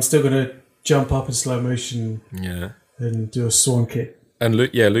down, but I'm still gonna jump up in slow motion. Yeah. And do a swan kick. And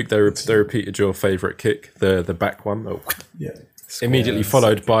Luke, they repeated your favourite kick, the back one. Oh. Yeah. Immediately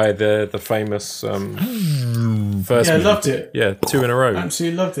followed by the famous first. Yeah, I loved it. Yeah, 2 in a row.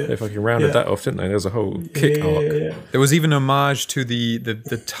 Absolutely loved it. They fucking rounded that off, didn't they? There's a whole kick arc. Yeah. There was even homage to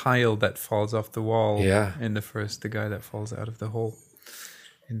the tile that falls off the wall. Yeah. In the guy that falls out of the hole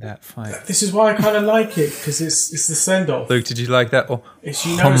in that fight. This is why I kind of like it, because it's the send off. Luke, did you like that? Oh, it's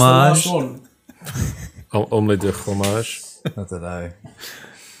the last one. Omelette de fromage. I don't know.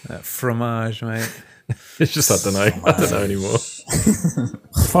 That fromage, mate. It's just I don't know anymore.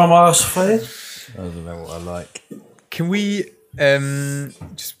 Fromage frite. I don't know what I like. Can we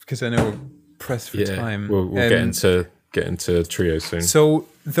just because I know we're pressed for time. We'll get into trio soon. So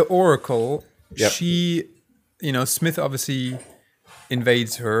the Oracle, Yep. she, Smith obviously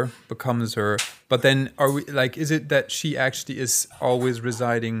invades her, becomes her, but then is it that she actually is always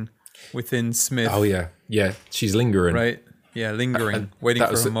residing within Smith? Oh yeah, she's lingering, right? Yeah, lingering, waiting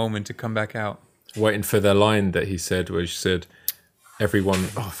for a moment to come back out. Waiting for the line that he said, where she said, "Everyone."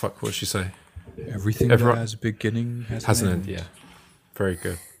 Oh fuck! What did she say? Everything that has a beginning has an end. Yeah, very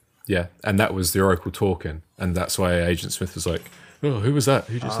good. Yeah, and that was the Oracle talking, and that's why Agent Smith was like, "Oh, who was that?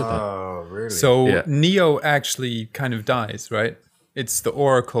 Who just said that?" Oh, really? So Neo actually kind of dies, right? It's the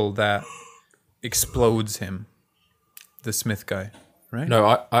Oracle that explodes him, the Smith guy, right?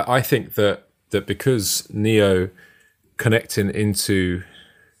 No, I think that because Neo connecting into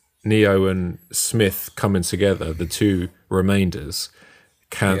Neo and Smith coming together, the two remainders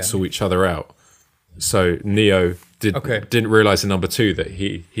cancel each other out. So Neo didn't realize in number 2 that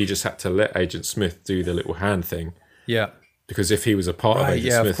he just had to let Agent Smith do the little hand thing. Yeah. Because if he was a part of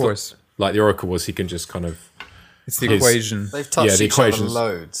Agent Smith, of course, like the Oracle was, he can just kind of. It's the equation. They've touched each other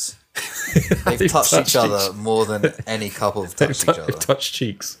loads. They've touched each other more than any couple have touched each other. They've touched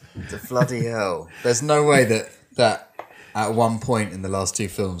cheeks. The bloody hell! There's no way that at one point in the last 2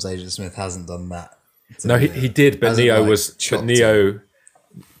 films, Agent Smith hasn't done that. No, he did, but Neo was.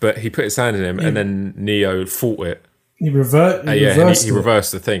 But he put his hand in him, and then Neo fought it. He reversed. He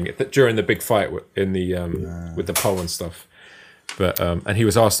reversed the thing during the big fight in the with the pole and stuff. But and he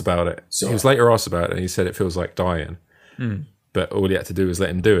was asked about it. So, he was later asked about it, and he said it feels like dying. But all he had to do was let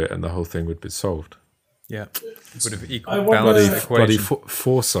him do it, and the whole thing would be solved. Yeah, would have equal balanced the equation. Bloody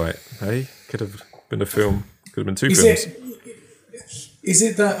foresight, hey? Could have been a film. Could have been 2 films. Is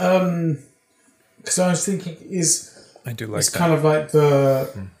it that? Because I was thinking, I do like it's that. kind of like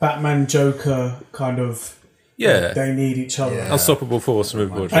the Batman Joker kind of. Yeah, they need each other. Yeah. Unstoppable force,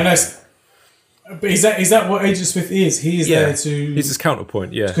 movable. And but is that what Agent Smith is? He is there to. He's his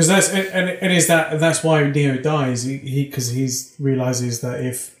counterpoint. Yeah, because that's why Neo dies. Because he realizes that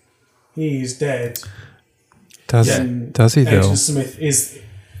if he is dead, does he though? Agent Smith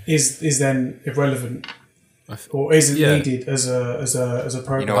is then irrelevant. Or isn't needed as a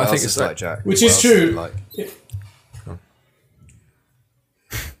program. You know what else is like, Jack? Which is true. Like?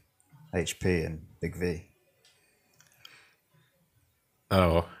 HP and Big V.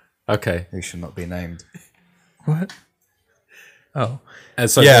 Oh, okay. Who should not be named. What? Oh, And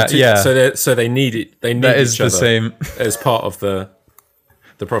so Yeah, they're yeah. So they need it. They need that is each the other same. as part of the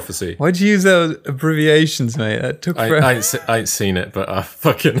prophecy. Why'd you use those abbreviations, mate? That took forever. I ain't seen it, but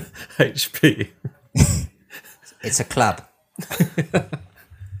fucking HP. It's a club.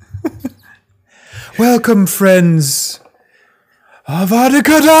 Welcome, friends. Avada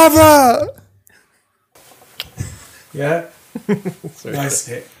Kedavra! Yeah. Nice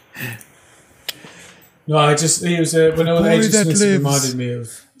hit. No, it was when I was boy Agent that Smith, it lives. reminded me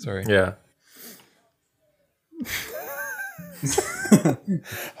of. Sorry. Yeah.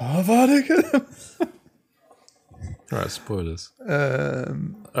 Avada Kedavra. All right, spoilers. All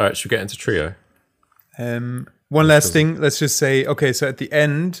right, should we get into trio? One last thing. Let's just say, okay, so at the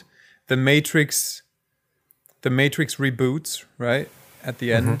end, the Matrix reboots, right? At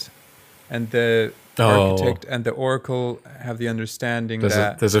the end, and the architect and the Oracle have the understanding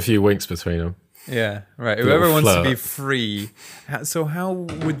that there's a few winks between them. yeah, right. A Whoever little wants to flirt. be free. So how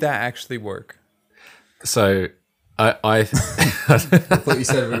would that actually work? So I thought you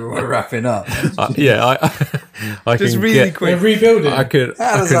said we were wrapping up. I Just can really get, quick. They're rebuilding. I could.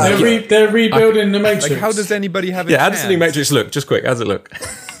 How does I that could They're rebuilding the Matrix. Like, how does anybody have a yeah, how chance? does the new Matrix look? Just quick, how does it look?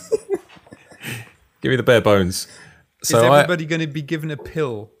 Give me the bare bones. So is everybody going to be given a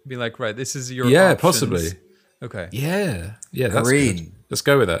pill? Be like, right, this is your options. possibly. Okay. Yeah, that's Green. good. Let's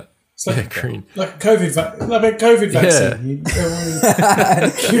go with that. It's like, Green. like COVID vaccine. You don't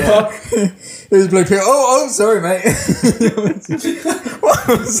want to There's blue pill. Oh, sorry, mate. What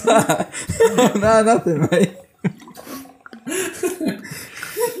was that? Oh, no, nothing, mate.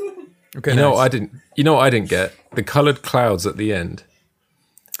 Okay. You know what I didn't get? The coloured clouds at the end.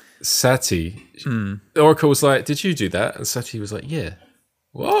 Sati, Oracle was like, "Did you do that?" And Sati was like, "Yeah."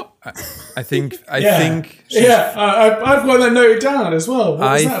 What? I think. I've got that noted down as well.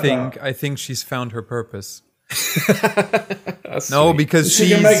 What was that about? I think she's found her purpose. That's No, sweet. because She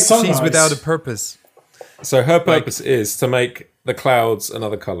can make she's sunrise. without a purpose. So her purpose is to make the clouds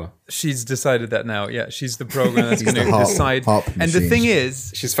another colour. She's decided that now. Yeah, she's the program that's She's going the to harp- decide. harp And the machine. thing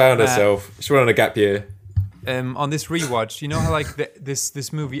is, She's found herself. She went on a gap year. on this rewatch, you know how like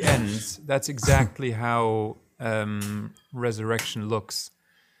this movie ends? That's exactly how Resurrection looks.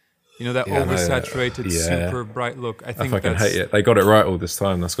 You know that Yeah, I know that. oversaturated, Yeah. super bright look. I I think fucking that's hate it. They got it right all this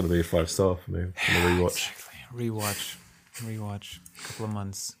time. That's got to be a 5-star for me. For the rewatch. Rewatch. A couple of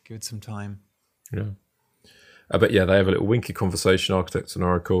months. Give it some time. Yeah. But yeah, they have a little winky conversation, Architect and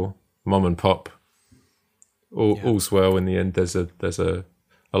Oracle, Mum and Pop. All's well in the end. There's a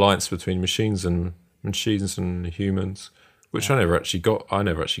alliance between machines and humans, which I never actually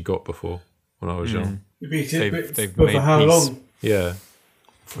got before when I was young. They've but made for how peace. long? Yeah.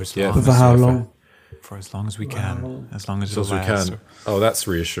 For as Yeah. long But as for how long? For as long as we can. As long as As it long as we lasts. can. Oh, that's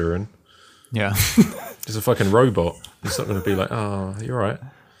reassuring. Yeah. It's a fucking robot. It's not going to be like, oh, you're right.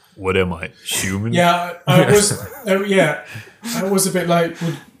 What am I? Human? Yeah, I was. I was a bit like,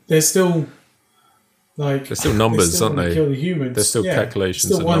 they're still like. They're still numbers, still aren't gonna they? Kill the humans. They're still calculations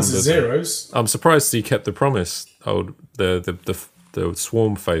Still and ones and numbers. zeros. I'm surprised he kept the promise. The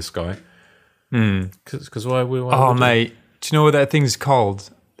swarm face guy. Because why? Oh, mate. Do you know what that thing's called?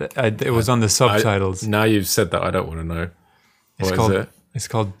 It was on the subtitles. Now you've said that, I don't want to know. What is it? It's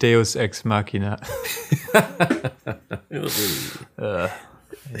called Deus Ex Machina.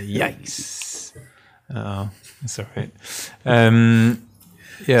 Yikes. Oh, that's all right.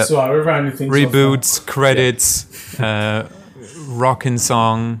 Yeah. So I rounding things Reboots, credits, rockin'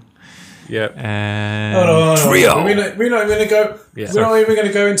 song. Yep. And Hold on. trio. We're not even going to go. Yeah. We're not even going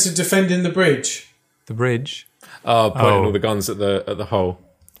to go into defending the bridge. The bridge. Pointing all the guns at the hole.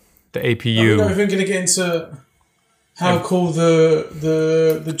 The We're not APU. even going to get into how cool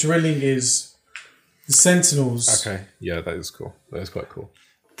the drilling is. The Sentinels. Okay. Yeah, that is cool. That is quite cool.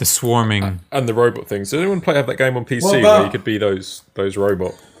 The swarming. And the robot things. Did anyone have that game on PC What where about- you could be those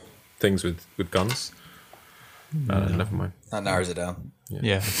robot things with guns? No, never mind. That narrows it down.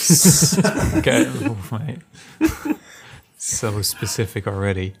 Yeah. Okay. Oh, mate. So specific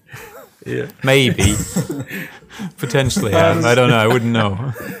already. Yeah. Maybe. Potentially. I don't know. I wouldn't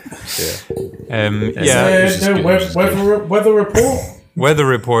know. Weather report. Weather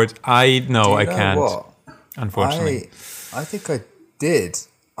report. I know Do you I know can't. what? Unfortunately. I think I did.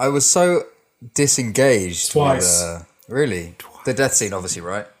 I was so disengaged. Twice. Really? The death scene, obviously,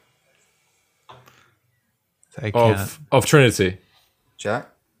 right? I can't. Of Trinity. Jack?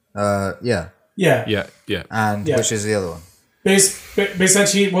 Yeah. Yeah. Yeah. And Yeah. which is the other one? But it's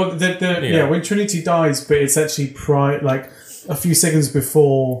actually when Trinity dies, but it's actually like a few seconds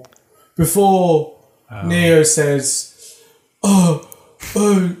before Neo says, "Oh,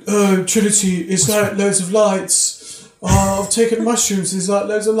 Trinity, it's like loads of lights. oh, I've taken mushrooms. There's like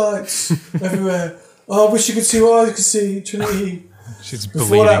loads of lights everywhere. Oh, I wish you could see what I could see. Trinity. She's Before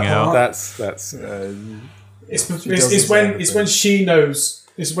bleeding that out. part, That's It's when she knows.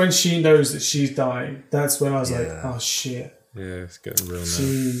 It's when she knows that she's dying. That's when I was like, oh shit. Yeah, it's getting real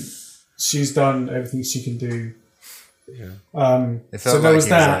now. She's done everything she can do. Yeah. So there was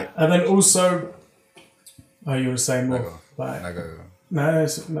that, and then also, oh, you were saying more. No,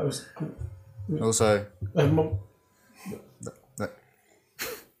 that was also.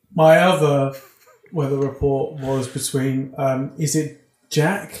 My other weather report was between. Is it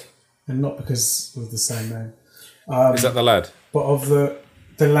Jack, and not because of the same name. Is that the lad? But of the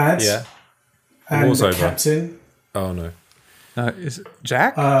lad. Yeah. And the captain. Oh no. Is it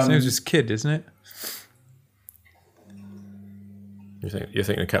Jack? His name's just Kid, isn't it? You're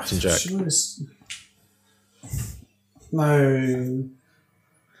thinking of Captain Jack? No.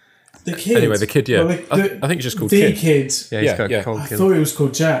 The kid. Anyway, the kid. Yeah, Well, I think it's just called the Kid. kid. Yeah, he's got I thought he was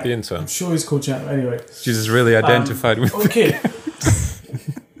called Jack. The intern. I'm sure he's called Jack. Anyway, Jesus really identified with the kid.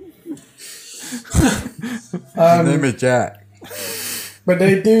 Name is Jack. But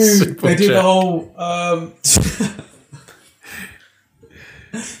they do the whole.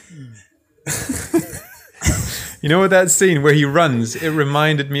 You know what, that scene where he runs? It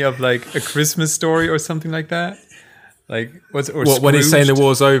reminded me of like A Christmas Story or something like that. Like when he's saying the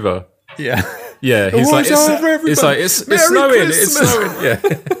war's over? Yeah. Yeah, he's like, it's snowing, it's snowing. Yeah.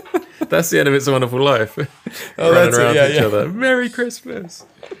 That's the end of It's a Wonderful Life. That's around it, each other. Merry Christmas.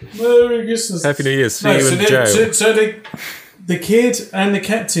 Merry Christmas. Happy New Year. See you in jail. So the kid and the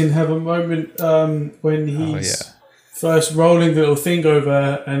captain have a moment when he's first rolling the little thing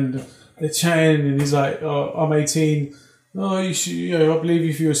over and they're chatting and he's like, oh, I'm 18. Oh, you should, I believe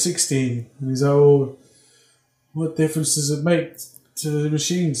if you were 16. And he's like, oh, what difference does it make to the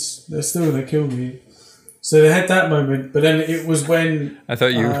machines? They're still going to kill me. So they had that moment, but then it was when I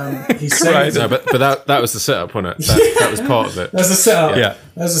thought you he said, no, but that was the setup on it. That was part of it. That's the setup. Yeah,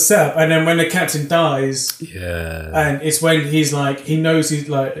 that's the setup. And then when the captain dies, and it's when he's like, he knows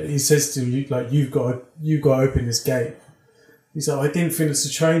he says to you like, you've got to open this gate. He's like, I didn't finish the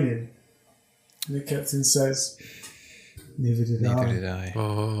training. And the captain says, neither did I.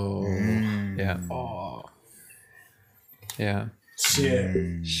 Oh, yeah. Oh, yeah. Shit.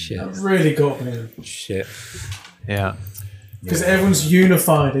 That really got me. Shit. Yeah. Because everyone's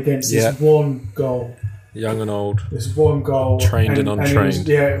unified against this one goal. Young and old. This one goal. Trained and untrained.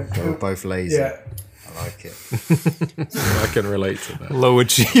 They're both lazy. Yeah. I like it. I can relate to that. Low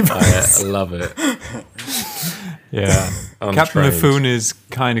achievers. I love it. Yeah. Captain Mifune is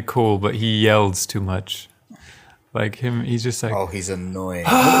kind of cool, but he yells too much. Like him, he's just like... Oh, he's annoying.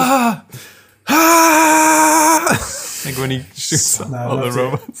 Like when he shoots all the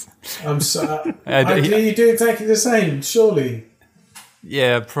robots. I'm sorry. You do exactly the same, surely.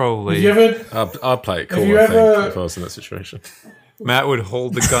 Yeah, probably. Have you ever... I'd play it cool, if I was in that situation. Matt would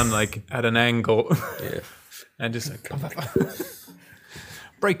hold the gun like at an angle. Yeah. And just like...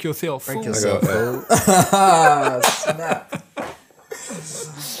 Break yourself. Break yourself. Snap.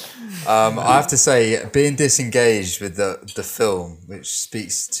 I have to say, being disengaged with the film, which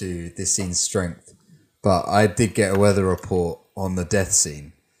speaks to this scene's strength, but I did get a weather report on the death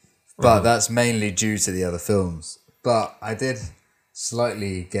scene, but that's mainly due to the other films. But I did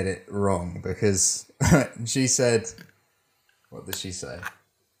slightly get it wrong because she said, what did she say?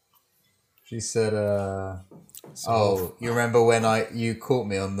 She said, oh, you remember when you caught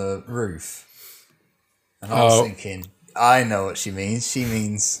me on the roof? And I was thinking, I know what she means. She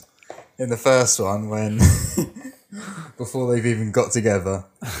means in the first one when, before they've even got together,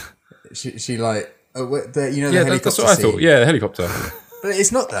 she like, the helicopter that's what I thought. Yeah, the helicopter. But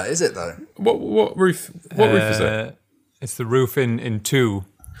it's not that, is it though? What roof? What roof is it? It's the roof in 2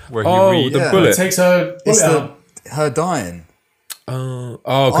 where he the bullet. It takes her bullet out. Her dying.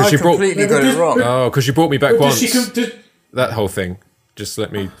 Because she completely got it wrong. Oh, because she brought me back once. Did that whole thing. Just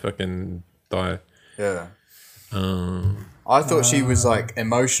let me fucking die. Yeah. I thought she was like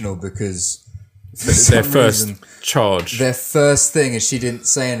emotional because their first charge. Their first thing is she didn't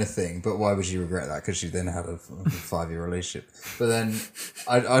say anything, but why would she regret that? Because she then had a 5-year relationship. But then,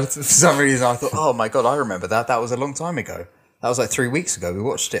 I for some reason, I thought, oh my God, I remember that. That was a long time ago. That was like 3 weeks ago. We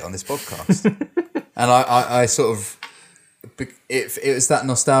watched it on this podcast. And I sort of, it was that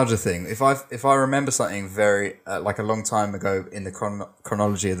nostalgia thing. If I remember something very, like a long time ago in the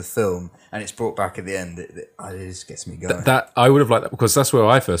chronology of the film, and it's brought back at the end, it just gets me going. That I would have liked that because that's where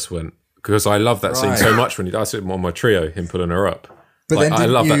I first went. Because I love that scene so much when I saw him on my trio, him pulling her up. But like, then I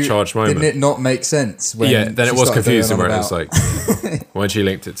love that charged moment. Didn't it not make sense? Then it was confusing where it was like when she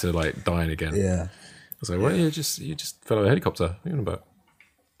linked it to like dying again. Yeah. was like, "Well, you just fell out of a helicopter. What are you on about?"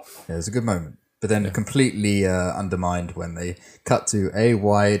 Yeah, it was a good moment. But then completely undermined when they cut to a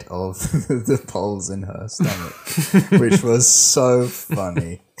wide of the poles in her stomach, which was so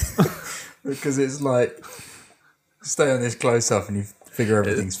funny. Because it's like, stay on this close up and you figure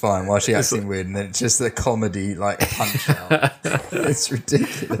everything's fine while she acting weird, and then it's just a comedy like punch out. It's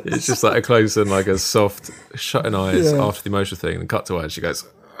ridiculous. It's just like a close and like a soft shutting eyes after the emotional thing, and cut to her and she goes,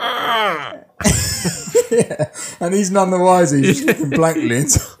 "Ah!" Yeah, and he's none the wiser. He's just looking blankly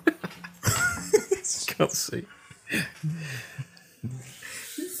into. Can't see.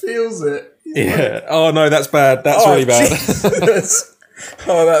 He feels it. Yeah. Like, oh no, that's bad. That's really bad.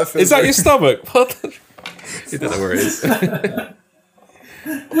 Oh, that feels. Is that your stomach? What? You don't know where it is.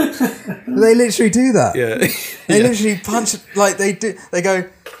 They literally do that. Yeah. They literally punch like they do. They go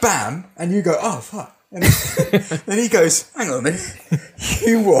bam, and you go, oh fuck. And then he goes, hang on a minute.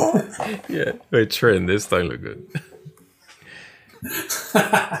 You what? Yeah. Wait, Trin, this don't look good.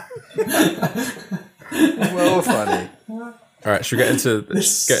 Well, funny. All right, should we get into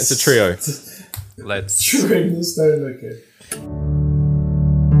trio? Let's. Trin, this don't look good.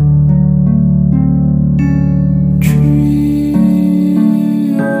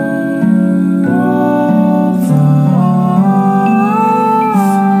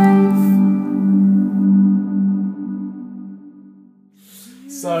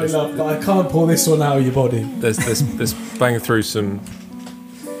 So love, but I can't pull this one out of your body. Let's bang through some.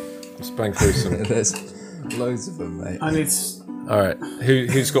 Let's bang through some. There's loads of them, mate. And it's All right,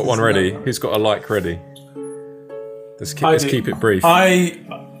 who's got one ready? Who's got a like ready? Let's keep it brief. I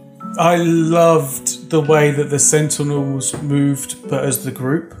loved the way that the Sentinels moved, but as the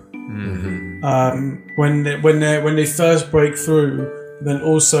group. Mm-hmm. When they first break through, then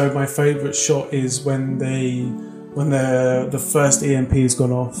also my favourite shot is when the first EMP has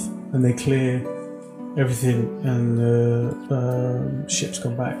gone off and they clear everything and the ship's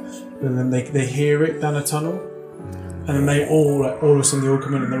gone back, and then they hear it down a tunnel, and then they all of a sudden they all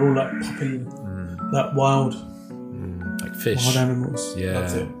come in and they're all like popping that wild like fish, wild animals. Yeah,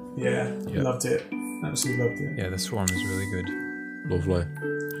 loved it. Yeah, loved it. Absolutely loved it. Yeah, the swarm is really good. Lovely.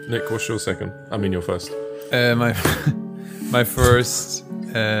 Nick, what's your second? I mean, your first. My first.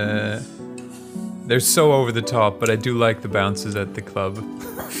 They're so over the top, but I do like the bounces at the club.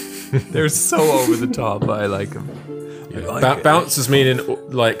 They're so over the top, but I like them. Yeah. Bounces meaning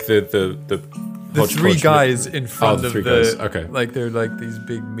like the three guys in front of the guys. Okay. Like they're like these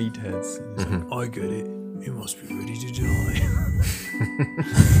big meatheads. Like, I get it. You must be ready to die.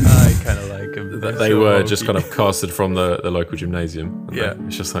 I kind of like them. They were just kind of casted from the local gymnasium. Yeah,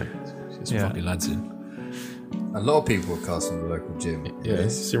 it's just like there's funny lads in. A lot of people were cast from the local gym. Yeah, you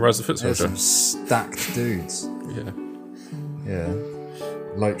see Rise of the Foot There's Soldier. some stacked dudes. Yeah.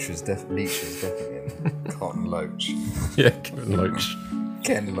 Leach was definitely in Cotton Loach. Yeah, Kevin Loach.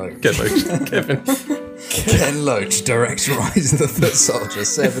 Ken Loach. Ken Loach. Kevin. Ken Loach directs Rise of the Foot Soldier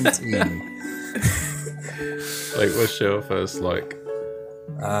 17. Like, what's your first like?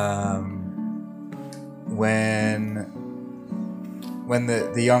 When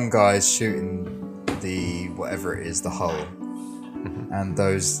the young guy's shooting the whatever it is, the hull, and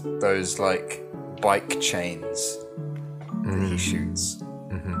those like bike chains that he shoots.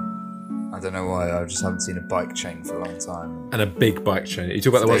 I don't know why, I just haven't seen a bike chain for a long time. And a big bike chain. You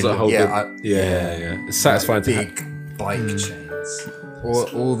talk about the ones that hold yeah. It's satisfying to big bike chains.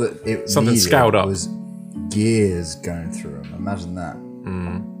 All that it something scaled up was gears going through them. Imagine that.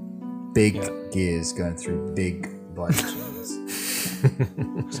 Big gears going through big bike chains.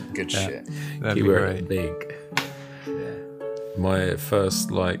 Good shit. That'd be great. Big. Yeah. My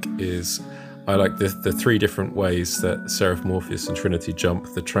first like is I like the three different ways that Seraph, Morpheus, and Trinity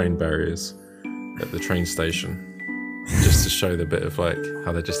jump the train barriers at the train station, just to show the bit of like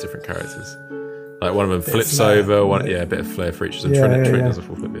how they're just different characters. Like one of them flips over, a bit of flair for each of them. Trinity does a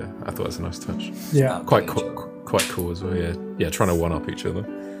full flip. Yeah, I thought that was a nice touch. Yeah, quite cool as well. Yeah, trying to one up each other.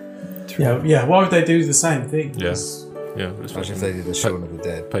 Yeah. Why would they do the same thing? Yes. Yeah. Imagine if they did the Shaun of the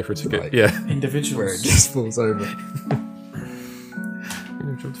Dead. Pay for a ticket. Like, individuals where it just falls over.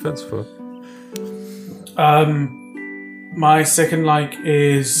 Jump the fence for. My second like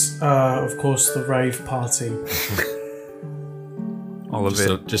is of course the rave party. All of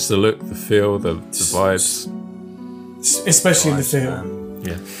it. Just the look, the feel, the vibes. Especially the feel.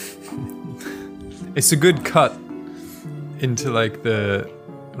 Yeah. It's a good cut into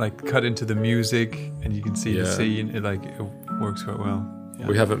cut into the music, and you can see the scene. It works quite well. Yeah.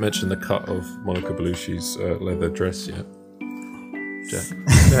 We haven't mentioned the cut of Monica Bellusci's leather dress yet. Jack.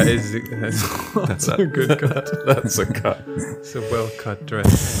 That's a good cut. That's a cut. It's a well cut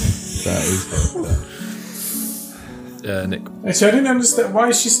dress. That is. Nick. Actually, I didn't understand. Why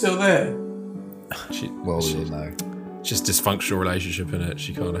is she still there? We'll know. Just dysfunctional relationship in it.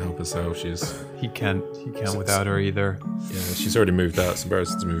 She can't help herself. He can't without her either. Yeah, she's already moved out. So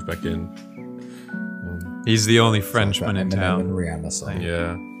Barrett's to move back in. He's the only Frenchman in town. And Rihanna song.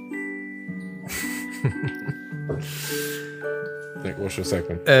 Yeah. Nick, what's your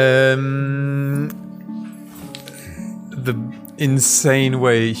second? The insane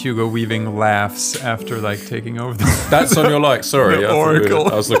way Hugo Weaving laughs after like taking over the That's on your like. Sorry, the I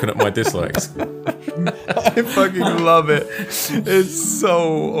Oracle. I was looking at my dislikes. I fucking love it. It's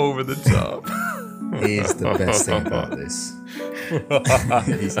so over the top. He's the best thing about this.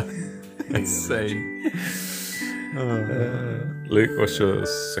 he's insane. Luke, what's your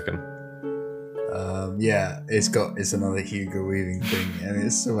second? Yeah, it's another Hugo Weaving thing, and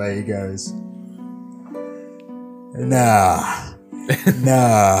it's the way he goes. Nah.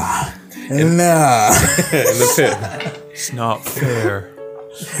 In the pit. It's not fair.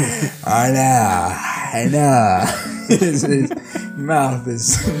 I know. his mouth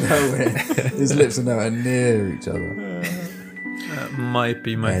is nowhere. His lips are nowhere near each other. That might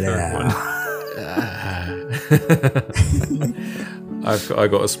be my third one. I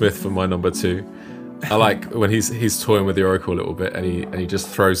got a Smith for my number 2. I like when he's toying with the Oracle a little bit, and he just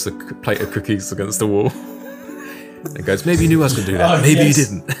throws the plate of cookies against the wall, and goes, "Maybe you knew I was going to do that. Maybe you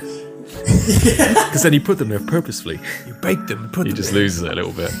didn't." Because then he put them there purposefully. You baked them. He just loses it a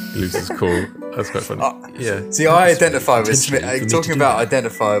little bit. He loses his cool. That's quite funny. Yeah. See, I identify with Smith. Talking about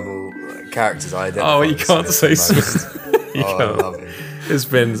identifiable characters, I identify. Oh, you can't say Smith. You can't. I love him. It's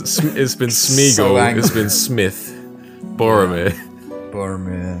been Smeagol. So angry. It's been Smith. Boromir. I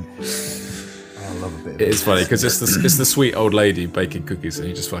love a bit of It is funny because it's the sweet old lady baking cookies, and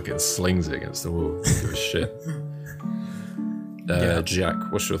he just fucking slings it against the wall. Give a shit. Jack,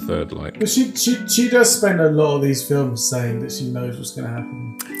 what's your third like? But she does spend a lot of these films saying that she knows what's going to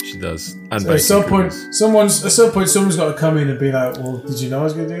happen. She does. And so at some point, someone's got to come in and be like, "Well, did you know I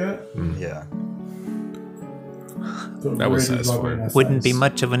was going to do that?" Yeah. That was satisfying. Wouldn't be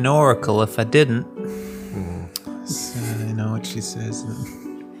much of an oracle if I didn't. So I know what she says.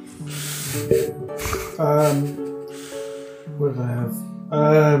 What did I have?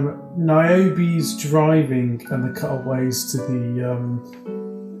 Niobe's driving and the cutaways to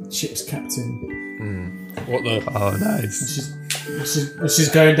the ship's captain. What the? Oh, nice. And she's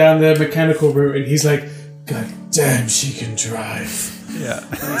going down the mechanical route, and he's like, "God damn, she can drive." Yeah.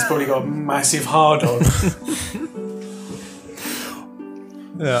 And he's probably got a massive hard on.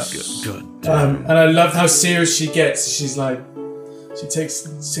 Yeah. Good. And I love how serious she gets. She's like, she takes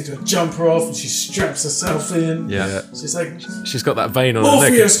her jumper off and she straps herself in. Yeah. She's like, she's got that vein on her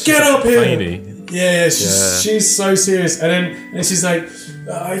neck. Morpheus, get up here! Veiny. Yeah, she's so serious. And she's like,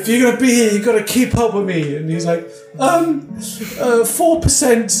 if you're gonna be here, you gotta keep up with me. And he's like,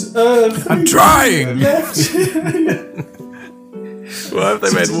 4%. I'm trying. Left. What have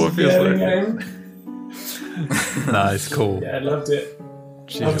they made Morpheus look? Nah, it's cool. Yeah, I loved it.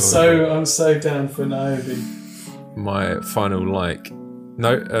 I'm so down for Niobe. My final like.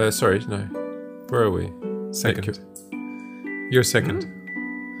 No, sorry, no. Where are we? Second. Your second.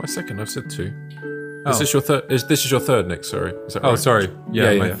 My second. I've said 2. Oh. Is this your third? This is your third, Nick. Sorry. Is that Oh, right? sorry.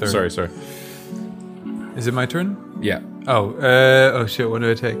 Yeah, my yeah. third. Sorry. Is it my turn? Yeah. Oh. Oh shit. What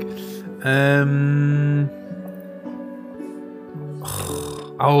do I take?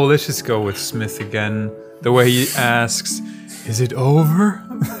 Oh, let's just go with Smith again. The way he asks, "Is it over?"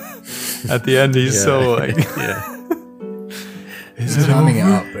 At the end, he's so like, yeah. Is He's it hamming it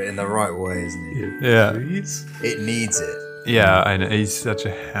over? up, but in the right way, isn't he? Yeah. It needs it. Yeah, I know. He's such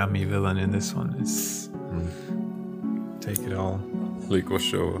a hammy villain in this one. It's take it all. Luke,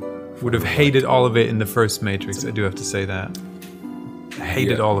 what's your? Would have hated all of it in the first Matrix. I do have to say that.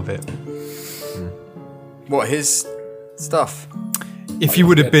 Hated all of it. What, his stuff? If he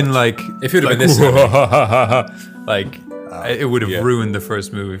would have been like, if it would have been this, like, it would have ruined the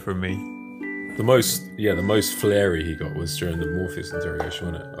first movie for me. The most flary he got was during the Morpheus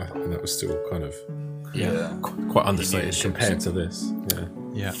interrogation, wasn't it? And that was still kind of quite understated compared to this. Yeah.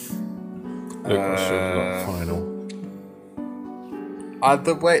 Yeah. Luke, what's your final?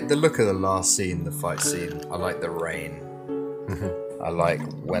 The look of the last scene, the fight scene, I like the rain. I like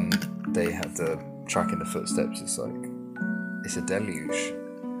when they have the track in the footsteps. It's like it's a deluge.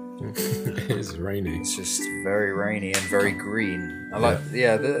 It's rainy. It's just very rainy and very green. I like.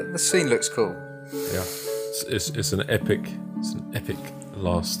 Yeah, the scene looks cool. Yeah, it's an epic. It's an epic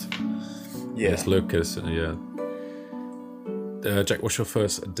last. Yeah, it's Lucas. Yeah. Jack, what's your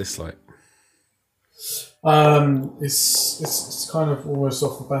first dislike? It's kind of almost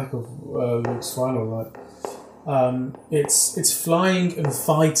off the back of Luke's final. Like, It's flying and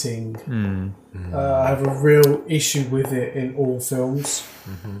fighting. I have a real issue with it in all films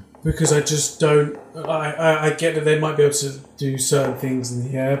because I just don't. I get that they might be able to do certain things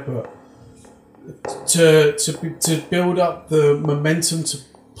in the air, but to build up the momentum to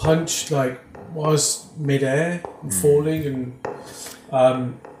punch like whilst mid-air and falling,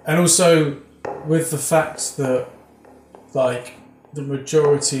 and also with the fact that like the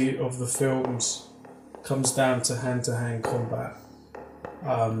majority of the films comes down to hand-to-hand combat,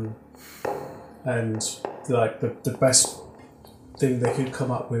 and like the best thing they could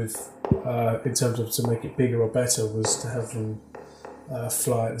come up with in terms of to make it bigger or better was to have them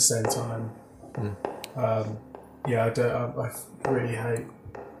fly at the same time. I really hate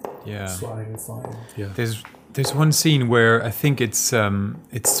flying and fighting. There's one scene where I think it's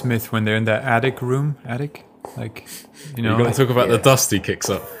Smith when they're in that attic, like you know. You're going to talk about the dust he kicks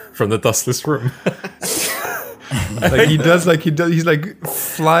up from the dustless room. He like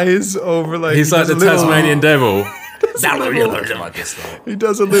flies over like he's like the Tasmanian devil. He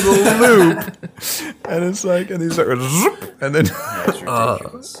does a little loop, and it's like, and he's like, and then It's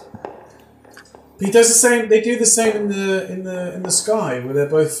ridiculous. He does the same. They do the same in the sky where they're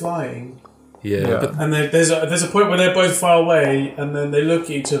both flying. Yeah. And there's a point where they're both far away, and then they look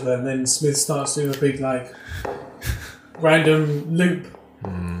at each other, and then Smith starts doing a big like random loop,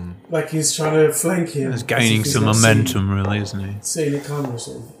 like he's trying to flank him. He's gaining some momentum, really, isn't he? Seeing it coming,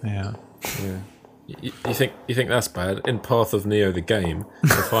 sort of. Yeah. You think that's bad? In Path of Neo, the game,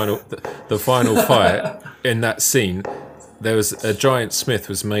 the final fight in that scene, there was a giant Smith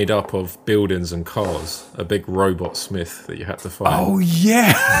was made up of buildings and cars, a big robot Smith that you had to fight. Oh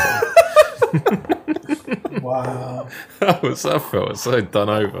yeah. Wow. I felt so done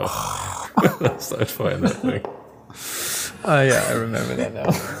over. I started fighting that thing. Oh yeah, I remember that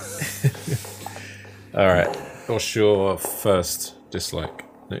now. All right, what's your first dislike,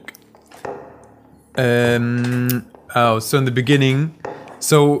 Nick? So in the beginning,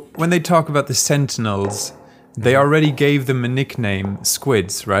 so when they talk about the Sentinels, they already gave them a nickname,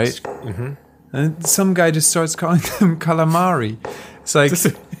 Squids, right? Mm-hmm. And some guy just starts calling them calamari. It's like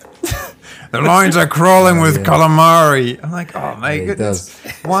the lines are crawling with calamari. I'm like, oh my goodness,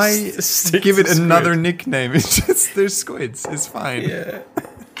 why give it another nickname? It's just they're squids. It's fine. Yeah.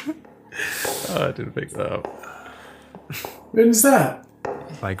 Oh, I didn't pick that up. When's that?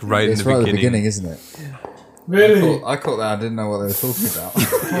 Like right it's in the right beginning. At the beginning, isn't it? Really? I caught that. I didn't know what they were talking about.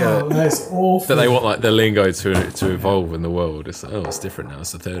 Oh, that's awful. That they want like the lingo to evolve in the world. It's it's different now.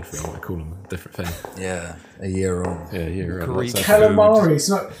 It's the third film. I call them a different thing. Yeah, a year on. Yeah, a year on. Greek calamari. It's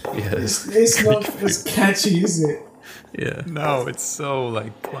not. Yeah, It's not as catchy, is it? Yeah. No, it's so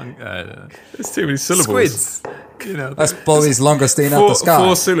like There's too many syllables. Squids. You know, That's Bobby's longestine up the sky.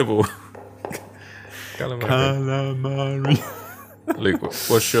 4 syllable. calamari. Luke,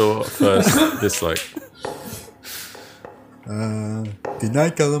 what's your first dislike? Good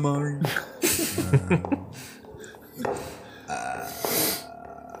night, calamari.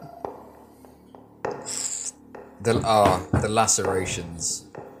 The lacerations.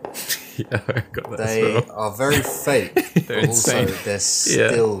 Yeah, I got that. They as well. are very fake. They're but also, insane. they're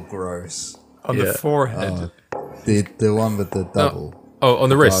still gross. On the forehead. The one with the double. Oh, on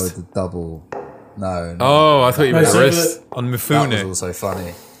the guy wrist. with the double. No. Oh, I thought you meant the so wrist. On That was Mifune. also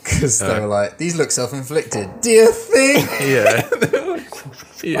funny because they were like, "These look self-inflicted." Do you think? Yeah.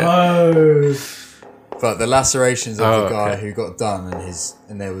 Yeah. Oh. But the lacerations of the guy okay. who got done,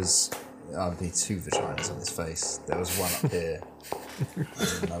 and there was, I'd be 2 vaginas on his face. There was one up here. And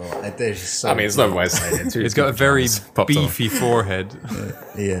another one. They're just so I mean, it's no way of saying it. He's got a very Popped on. beefy forehead.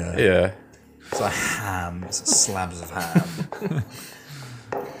 Yeah. Yeah. It's like ham. It's slabs of ham.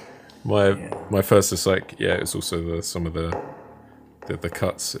 My first dislike, it was also some of the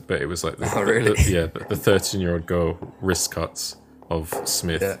cuts, but it was like the 13-year-old girl wrist cuts of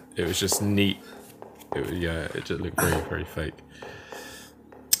Smith. Yeah. It was just neat. It just looked very, very fake.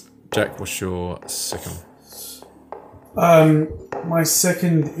 Jack, what's your second? My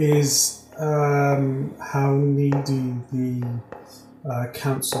second is how needy the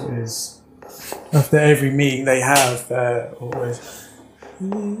council is. After every meeting they have, always.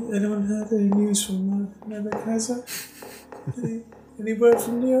 Anyone heard any news from Nebuchadnezzar? Any word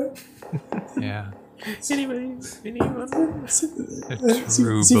from Neo? Yeah. Anyone?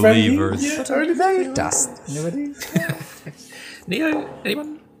 True believers. Yeah. Only they dust. Anybody? Neo?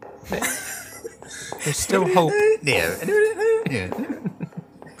 Anyone? There's still hope. Yeah.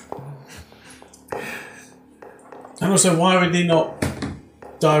 And also, why would he not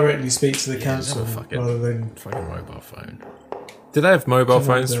directly speak to the council rather than? Fucking mobile phone. Did they have mobile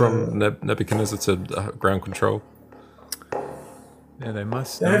phones from Nebuchadnezzar to ground control? Yeah, they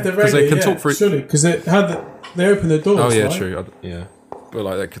must. They have the radio, they can talk for surely, because they open the doors. Oh yeah, right? true. Yeah, but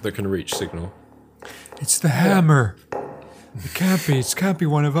like they can reach signal. It's the hammer. It can't be. It can't be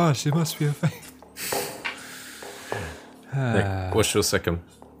one of us. It must be a fake. Nick, what's your second?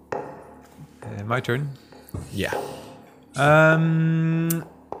 My turn. Yeah.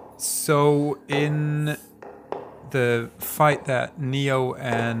 So in the fight that Neo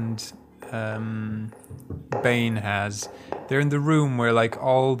and Bane has, they're in the room where like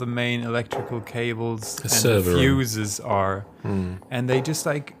all the main electrical cables and the fuses are, and they just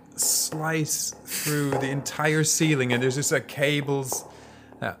like slice through the entire ceiling, and there's just like cables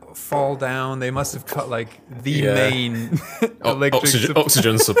that fall down. They must have cut like the main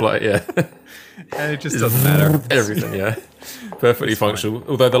oxygen supply. Yeah. And it just doesn't matter. Everything, yeah. Perfectly functional.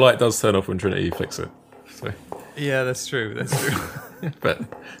 Although the light does turn off when Trinity flicks it. So. Yeah, that's true. That's true. But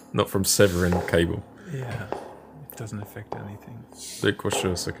not from severing cable. Yeah. It doesn't affect anything. Luke, what's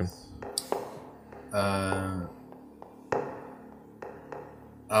your second? I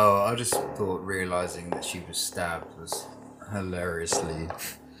just thought realising that she was stabbed was hilariously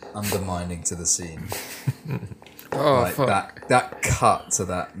undermining to the scene. Fuck. That cut to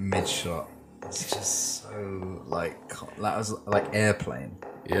that mid shot. It's just so that was like Airplane.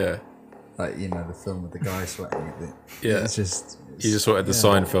 Yeah. Like, you know, the film with the guy sweating. Yeah. It's just... You just wanted the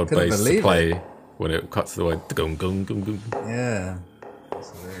Seinfeld bass to play when it cuts to the way. Gung, gung, gung, gung. Yeah.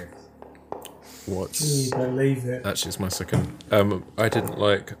 That's hilarious. Can you believe it? Actually, it's my second. I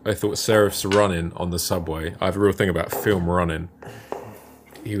thought Serif's running on the subway. I have a real thing about film running.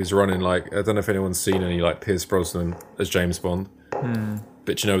 He was running like, I don't know if anyone's seen any like Pierce Brosnan as James Bond.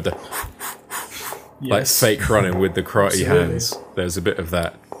 But you know, the like fake running with the karate hands. There's a bit of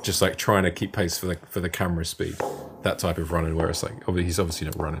that, just like trying to keep pace for the camera speed. That type of running, where it's like, he's obviously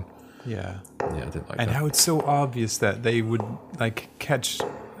not running. Yeah. Yeah, I didn't like that. And how it's so obvious that they would like catch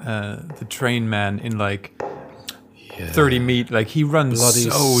the train man in like 30 meters. Like he runs Bloody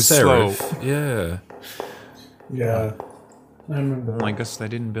so Serif. slow. Yeah. Yeah. I remember. I guess they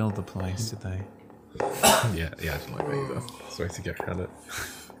didn't build the place, did they? Yeah, I didn't like that either. Sorry to get at it.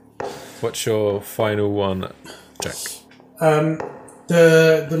 What's your final one, Jack?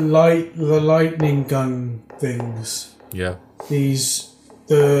 The lightning gun things. Yeah. It's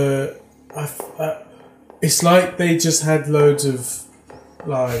like they just had loads of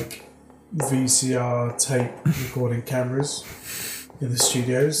like VCR tape recording cameras in the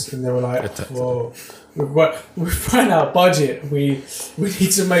studios, and they were like, "Whoa, we've run out of budget. We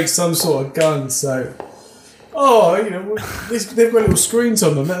need to make some sort of gun." So, they've got little screens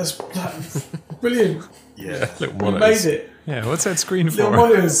on them. That's brilliant. Yeah, little we made it. Yeah, what's that screen for? Little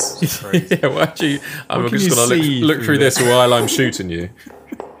monitors. Yeah, well, actually, I'm just gonna look through this while I'm shooting you.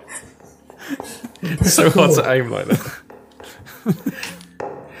 It's so hard to aim like that.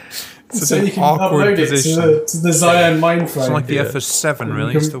 So you can upload position. it to the Zion mainframe. It's like the FS7,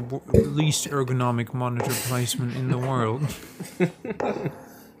 really. It's the least ergonomic monitor placement in the world.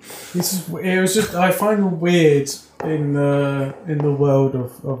 I find it weird in the world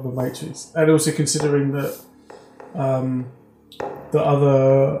of the Matrix, and also considering that the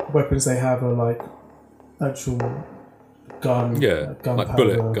other weapons they have are like actual gun, gun like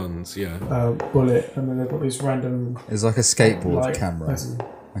powder, bullet guns, bullet, and then they've got these random. It's like a skateboard camera,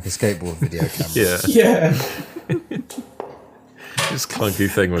 like a skateboard video camera. Yeah. This clunky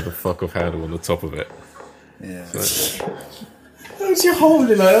thing with the fuck off handle on the top of it. Yeah. How would you hold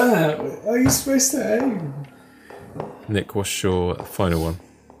it like that? How are you supposed to aim? Nick, what's your final one?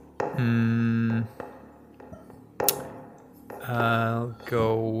 I'll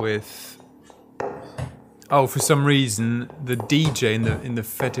go with. Oh, for some reason, the DJ in the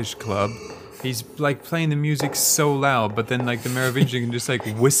fetish club, he's like playing the music so loud, but then like the Merovingian can just like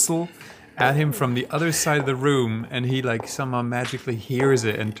whistle at him from the other side of the room, and he like somehow magically hears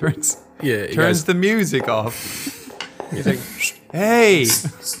it and turns the music off. He's like, "Hey,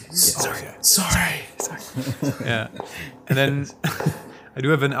 sorry." Yeah, and then I do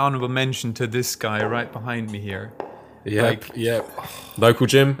have an honorable mention to this guy right behind me here. Yep. Local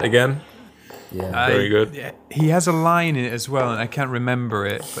Jim again. Yeah, very good. Yeah, he has a line in it as well, and I can't remember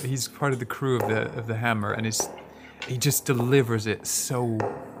it, but he's part of the crew of the Hammer, and he just delivers it so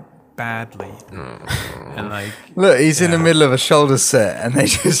badly. And like, look, he's in the middle of a shoulder set, and they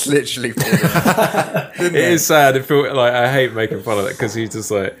just literally. It is sad. It feel like I hate making fun of that because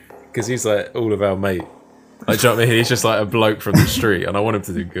he's like all of our mate. Like, do you know what I mean? He's just like a bloke from the street, and I want him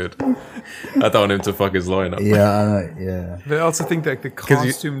to do good. I don't want him to fuck his line up. Yeah. But I also think that the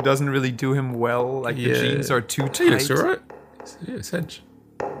costume doesn't really do him well. Like the jeans are too tight. He looks alright. Yeah, it's hench.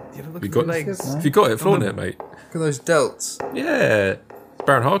 Yeah, but look You at got the legs. If you got it, flaunt it, mate. Look at those delts. Yeah,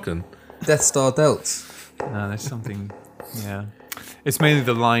 Baron Harkonnen. Death Star delts. No, there's something. Yeah, it's mainly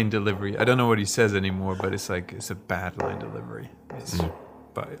the line delivery. I don't know what he says anymore, but it's like it's a bad line delivery.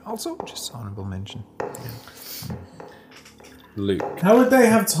 But also just honorable mention. Yeah. Luke. How would they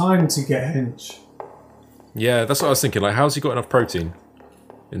have time to get hench? Yeah, that's what I was thinking. Like, how's he got enough protein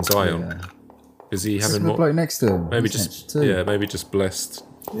in Zion? Is he having more? Bloke next to him. Maybe He's just hench too. maybe just blessed.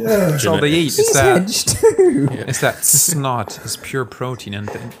 Yeah, that's all they eat. He's hench too. It's that snot. It's pure protein and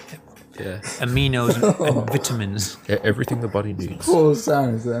aminos and vitamins. Yeah, everything the body needs. Poor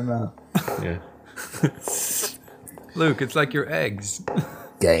sound is their mouth. Yeah. Luke, it's like your eggs.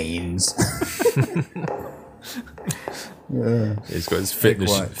 Gains. Yeah. He's got his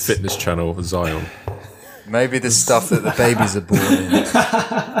fitness channel, Zion. Maybe the stuff that the babies are born in.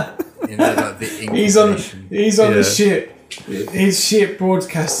 You know, like the He's on the ship. His ship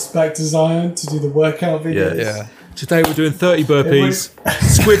broadcasts back to Zion to do the workout videos. Yeah. Today we're doing 30 burpees.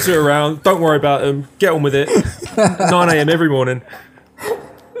 Squids are around. Don't worry about them. Get on with it. 9 a.m. every morning.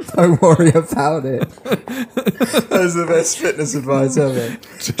 Don't worry about it. That's the best fitness advice ever.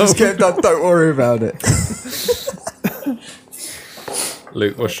 Just get it done. Don't worry about it.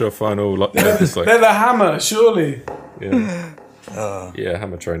 Luke, what's your final? They're the hammer, surely. Yeah. Yeah,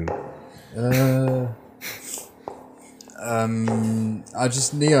 hammer training.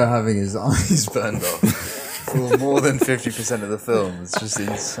 Neo having his eyes burned off for more than 50% of the film. It's just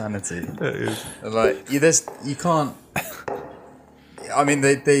insanity. Like you can't. I mean,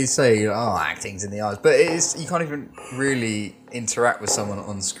 they say, acting's in the eyes, but you can't even really interact with someone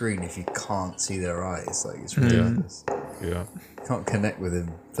on screen if you can't see their eyes. Like, it's ridiculous. Yeah. You can't connect with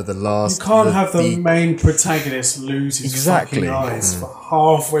him for the last... You can't have the main protagonist lose his fucking eyes for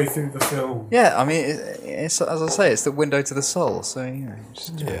halfway through the film. Yeah, I mean, it's as I say, it's the window to the soul, so, you know...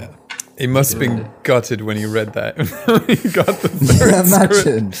 Yeah. He must have been gutted when he read that. He got the third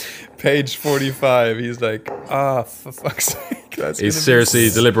script, page 45. He's like, for fuck's sake. He's seriously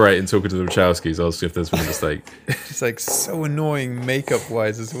deliberating, talking to the Wachowskis, asking if there's been a mistake. Just like so annoying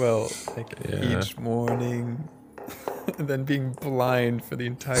makeup-wise as well. Like each morning, and then being blind for the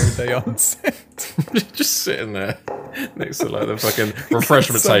entire day on set. Just sitting there next to like the fucking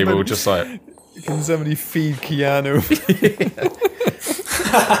refreshment table, just like... Can somebody feed Keanu?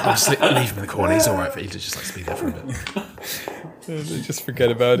 I'll just leave him in the corner. He's alright, but he just likes to be there for a bit. They just forget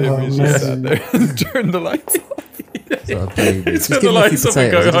about him. He's just sat there and turn the lights off. He turned the lights off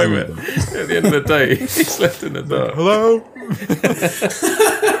and go home. At the end of the day, he's left in the dark. Hello?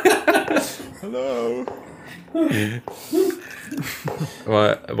 Hello?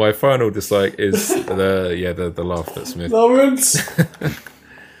 My final dislike is the laugh that Smith... Lawrence!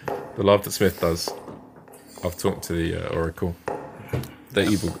 The laugh that Smith does. I've talked to the Oracle. The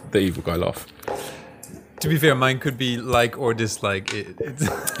evil guy laugh. To be fair, mine could be like or dislike.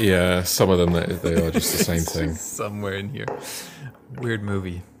 Yeah, some of them they are just the same thing. Somewhere in here, weird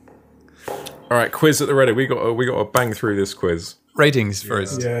movie. All right, quiz at the ready. We got to bang through this quiz. Ratings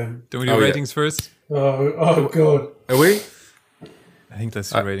first. Yeah. Do we do ratings first? Oh god. Are we? I think let's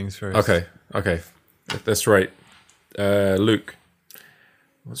do ratings first. Okay. That's right. Luke,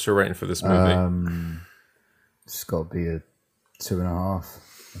 what's your rating for this movie? It's got to be a 2.5. I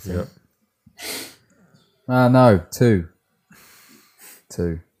think. Yep. No, 2.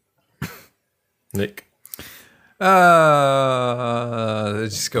 2. Nick?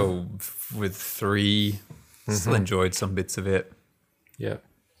 Let's just go with 3. Still enjoyed some bits of it. Yeah.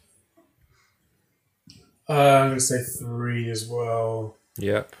 I'm going to say 3 as well.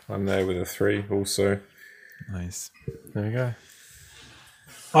 Yep, I'm there with a 3 also. Nice. There you go.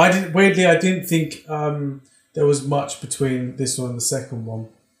 I didn't think there was much between this one and the second one.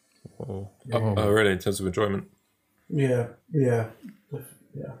 Oh, really? In terms of enjoyment? Yeah. All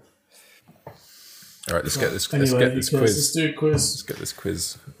right, let's get this Let's quiz. do a quiz. Let's get this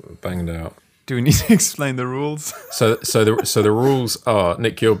quiz banged out. Do we need to explain the rules? So the rules are,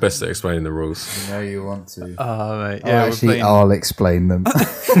 Nick, you're best at explaining the rules. You know you want to. Right. Yeah, I'll explain them.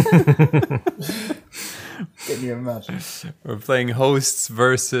 Can you imagine? We're playing hosts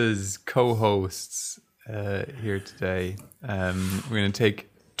versus co-hosts here today. We're going to take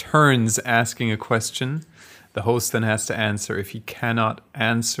turns asking a question. The host then has to answer. If he cannot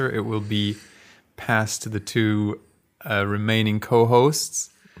answer, it will be passed to the 2 remaining co-hosts.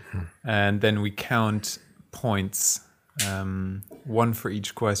 And then we count points, 1 for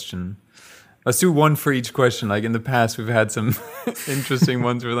each question. Let's do 1 for each question. Like in the past, we've had some interesting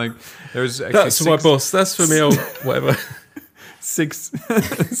ones where like there's actually that's for my boss. That's for me. Or whatever. six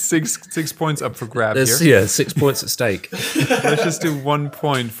points up for grab There's, here. yeah, 6 points at stake. Let's just do 1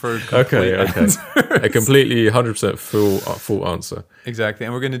 point for complete Okay. answers. A completely 100% full answer. Exactly,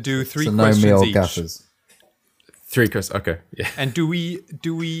 and we're going to do 3 So no questions meal each. gaffers. 3 questions. Okay, yeah. And do we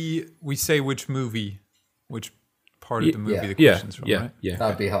say which movie, which part of the movie the Yeah, question's from? yeah, Right? yeah.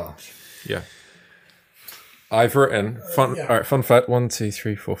 That'd be harsh. Yeah. I've written fun fact 1, 2,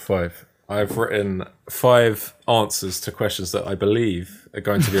 3, 4, 5. I've written 5 answers to questions that I believe are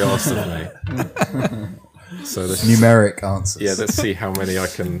going to be asked of me. So this Numeric answers. Yeah, let's see how many I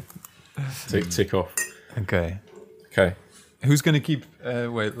can tick off. Okay. Who's going to keep...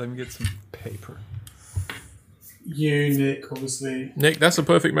 wait, let me get some paper. You, Nick, obviously. Nick, that's a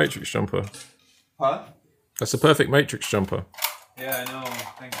perfect Matrix jumper. Huh? That's a perfect Matrix jumper. Yeah, I know.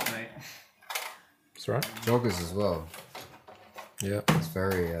 Thanks, mate. That's right. Joggers as well. Yeah. It's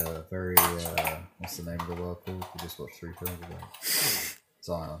very, what's the name of the world called? We just watched 3 films ago.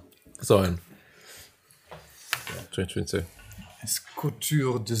 Zion. Yeah. 2022. It's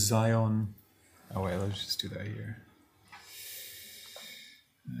Couture de Zion. Oh, wait, let's just do that here.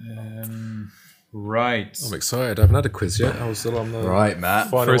 Right. I'm excited. I haven't had a quiz yet. I was still on the Right, Matt.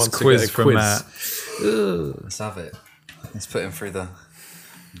 final First one to quiz get a from quiz. Matt. Let's have it. Let's put him through the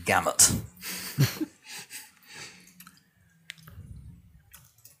gamut.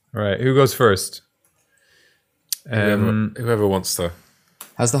 All right, who goes first? Whoever wants to.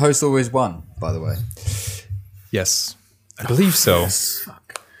 Has the host always won, by the way? Yes. I believe so.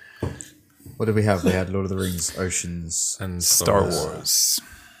 What did we have? We had Lord of the Rings, Oceans, and Star Wars.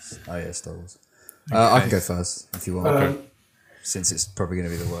 Oh yeah, Star Wars. I can go first if you want. Okay. Since it's probably going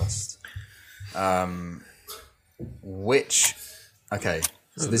to be the worst. Which? Okay.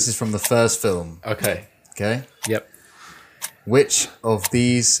 So this is from the first film. Okay. Okay. Yep. Which of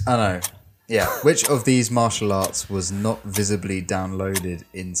these? I know. Yeah. Which of these martial arts was not visibly downloaded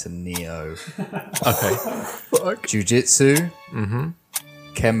into Neo? Okay. Jiu-jitsu, Mm-hmm.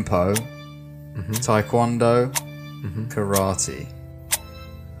 Kempo, Taekwondo, Karate.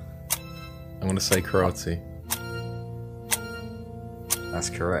 I'm going to say karate. That's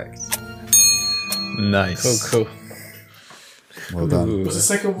correct. Nice. Cool. Well done. What was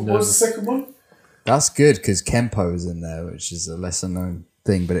the second one? That's good because Kempo is in there, which is a lesser known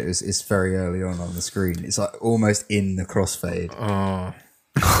thing, but it's very early on the screen. It's like almost in the crossfade.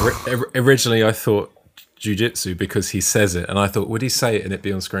 Originally, I thought jiu-jitsu because he says it, and I thought, would he say it and it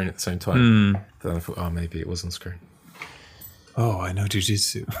be on screen at the same time? Then I thought, maybe it was on screen. Oh, I know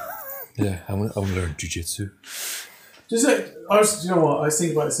jiu-jitsu. Yeah, I'm going to learn jiu-jitsu. You know what? I was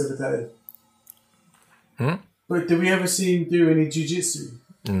thinking about this the other day. But did we ever see him do any jiu-jitsu?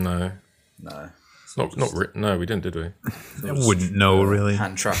 No. No. No, we didn't, did we? I wouldn't know, really.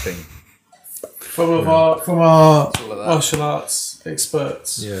 Hand trapping. From our martial arts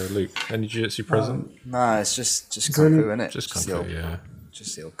experts. Yeah, Luke. Any jiu-jitsu present? No, it's just kung fu, innit? Just kung fu, yeah.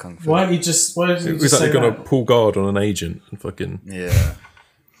 Just the old kung fu. Why didn't you just Was say like going to that? pull guard on an agent and fucking... Yeah.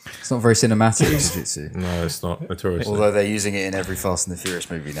 It's not very cinematic jiu-jitsu. No, it's not. Notoriously. Although they're using it in every Fast and the Furious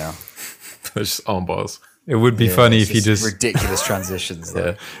movie now. It's just arm bars. It would be funny if you just ridiculous transitions.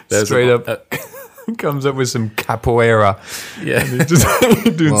 Yeah, Though. straight up comes up with some capoeira. Yeah, and he's just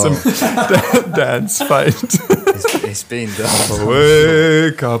doing some dance fight. It's been done.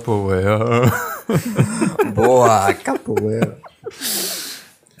 Capoeira. Boy, capoeira.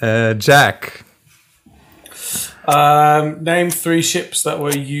 Jack. Name 3 ships that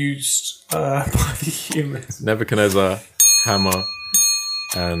were used by the humans. Nebuchadnezzar, Hammer,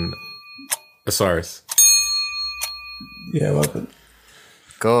 and Osiris. Yeah, well done.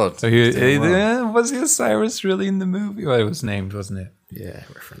 God. So was the Osiris really in the movie? Well, it was named, wasn't it? Yeah,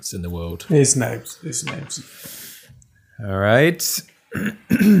 reference in the world. His names. All right.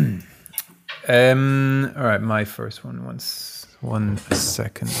 All right, my first one. One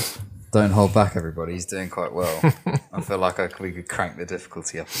second. Don't hold back, everybody. He's doing quite well. I feel like we could crank the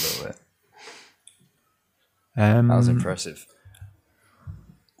difficulty up a little bit. That was impressive.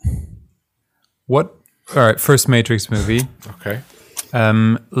 What? All right, first Matrix movie. Okay.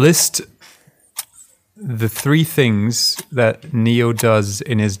 List the 3 things that Neo does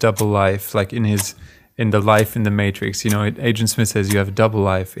in his double life, like in the life in the Matrix. You know, Agent Smith says you have a double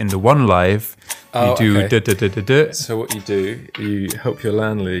life. In the one life, you do okay. So what you do, you help your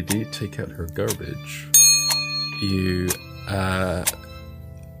landlady take out her garbage. You,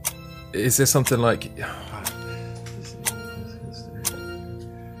 is there something like...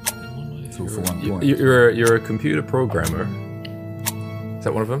 You're a computer programmer. Is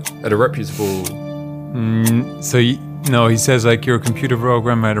that one of them? At a reputable... No, he says like you're a computer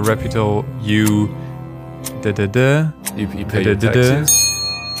programmer at a reputable You pay your taxes.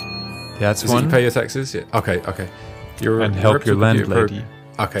 That's Is it one. you pay your taxes? Yeah. Okay. You're And help your landlady.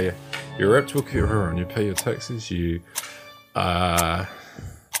 Okay, yeah. You're a reputable computer and you pay your taxes. You pay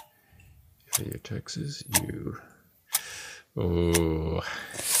your taxes. You. Oh.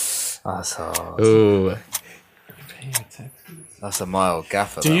 That's hard. Oh. That's a mild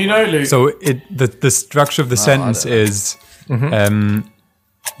gaffer. Do you know, Luke? So the structure of the sentence is,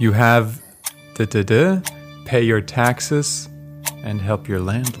 you have pay your taxes and help your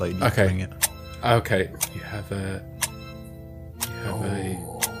landlady. Bring it. Okay. You have a.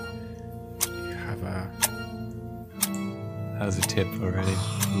 That was a tip already.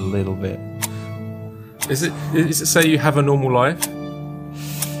 A little bit. Is it say you have a normal life?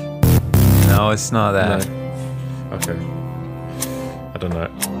 No, it's not that. No. Okay. I don't know.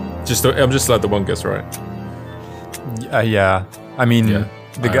 I'm just glad the one gets right. Yeah. I mean,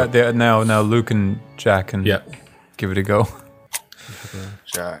 Yeah. now Luke and Jack can give it a go.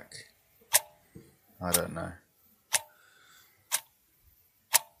 Jack. I don't know.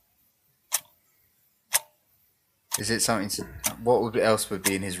 Is it something? What else would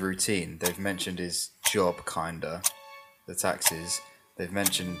be in his routine? They've mentioned his job, kinda. The taxes. They've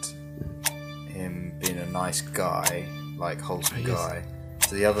mentioned him being a nice guy, like wholesome guy.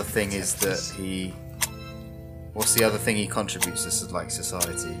 So the other thing is that he. What's the other thing he contributes to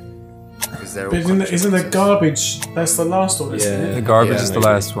society? Because they're all. Isn't the garbage? That's the last one, isn't it? The garbage is the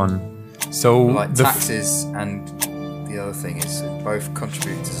last one. So like taxes and the other thing is both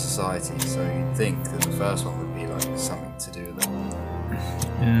contribute to society. So you'd think that the first one would be like something to do with it.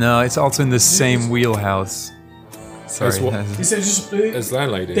 No, it's also in the same wheelhouse. Sorry, Is it just as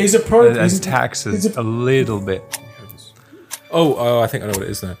landlady? There's a product as taxes a little bit. Oh, I think I know what it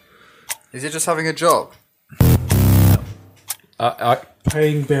is now. Is it just having a job?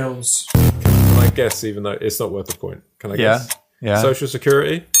 Paying bills. Can I guess, even though it's not worth a point? Can I guess? Yeah. Social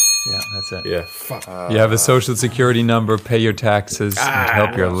security. Yeah, that's it. Yeah. Fuck. You have a social security number, pay your taxes, and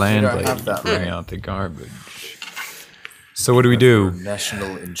help your landlady have that, bring right? out the garbage. So what do we do?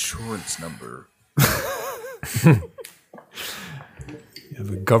 National insurance number. You have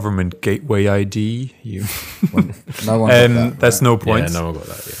a government gateway ID. No one got that, that's right? no points. Yeah, no one got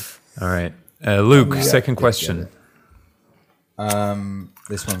that. Yeah. All right, Luke. Second question.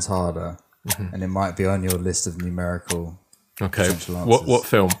 This one's harder, and it might be on your list of numerical. Okay. potential answers. What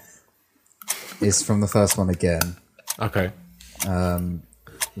film? It's from the first one again. Okay.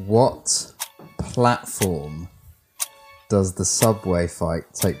 What platform does the subway fight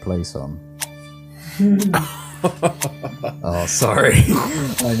take place on? Oh, sorry.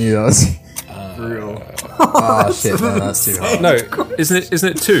 I knew that was brutal. Oh shit! No, that's too hard. No, isn't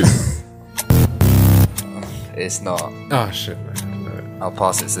it two? It's not. Oh shit! No. I'll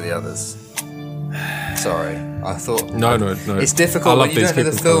pass it to the others. Sorry, I thought. No. It's difficult when you don't know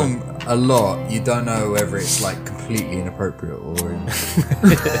the people film a lot. You don't know whether it's like completely inappropriate or in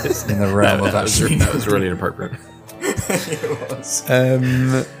the realm of actually. That was really inappropriate. It was.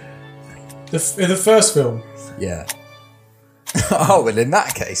 In the first film. Yeah. Oh well, in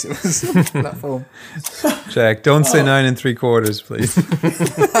that case, it was platform. Jack, don't say 9 3/4, please.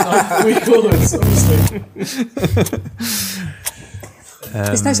 3/4, obviously.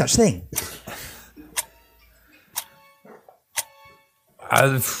 There's no such thing. I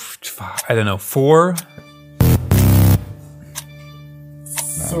don't know. 4.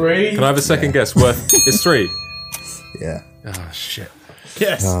 3. Can I have a second guess? It's 3. Yeah. Oh shit!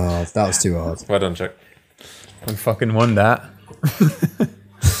 Yes. Oh, that was too hard. Well done, Jack. I fucking won that.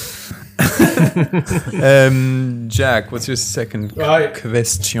 Jack, what's your second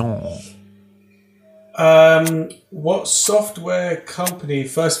question? What software company?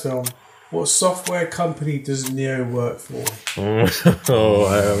 First film. What software company does Neo work for? Oh,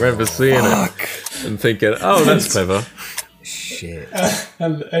 I remember seeing it and thinking, "Oh, that's clever." Shit.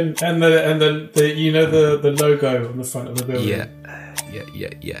 And the you know the logo on the front of the building. Yeah.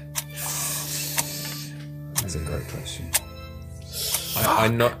 That's a great question. I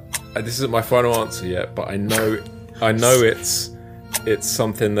know this isn't my final answer yet, but I know it's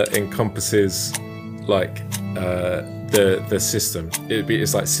something that encompasses like the system.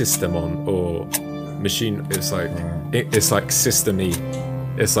 It's like system on or machine. It's like system-y.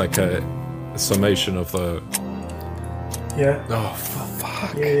 It's like a summation of the. Yeah. Oh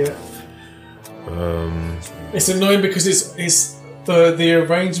fuck. Yeah. It's annoying because it's the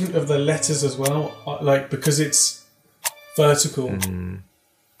arrangement of the letters as well. Like because it's vertical,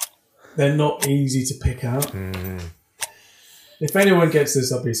 they're not easy to pick out. If anyone gets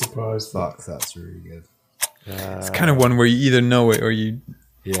this, I'll be surprised. Fuck, that's really good. It's kind of one where you either know it or you.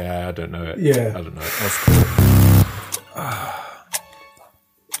 Yeah, I don't know it. Yeah. I don't know it. That's cool.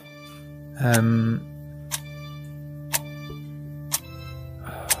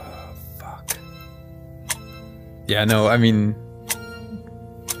 Fuck. Yeah, no, I mean,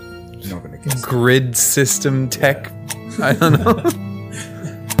 You're not gonna guess. grid system tech. I don't know.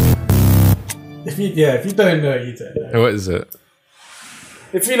 If you don't know, you don't know. What is it?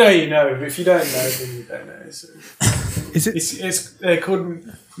 If you know, you know. But if you don't know, then you don't know. So. Is it? It's called.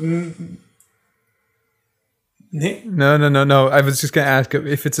 Nick? No. I was just gonna ask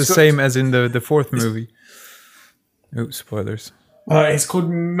if it's the same as in the fourth movie. Oops, spoilers. It's called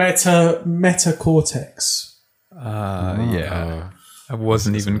metacortex. Yeah. I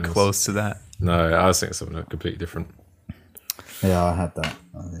wasn't even close to that. No, I was thinking something completely different. Yeah, I had that.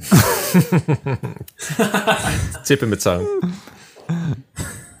 Tip of my tongue.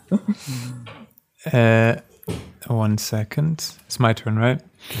 1 second. It's my turn, right?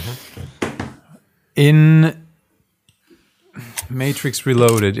 In Matrix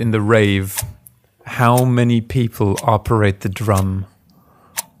Reloaded, in the rave, how many people operate the drum?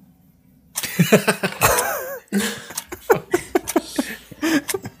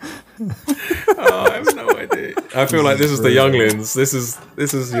 Oh, I have no idea. I feel like this is the younglings. This is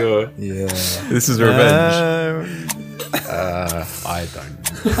your This is revenge.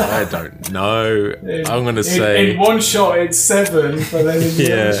 I don't know. I'm gonna say in one shot it's 7, but then in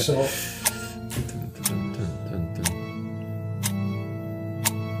the other shot.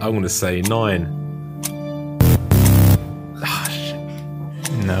 I'm gonna say 9. Ah, shit.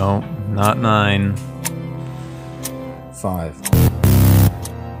 No, not 9. 5.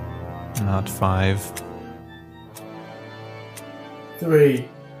 Not 5. 3.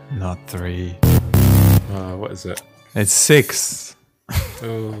 Not 3. What is it? It's 6.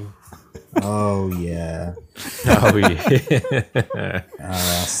 Oh yeah. Oh yeah.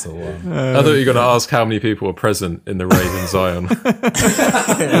 That's the one. I thought you were going to ask how many people were present in the rave in Zion.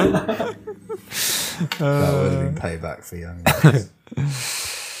 That would have been payback for young.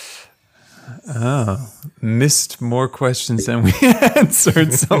 Missed more questions than we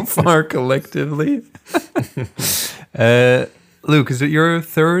answered so far collectively. Luke, is it your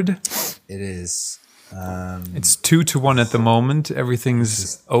third? It is. It's 2-1 at the moment.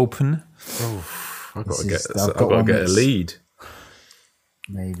 Everything's open. I've got to get a lead.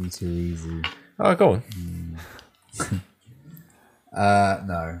 Maybe too easy. Oh, go on.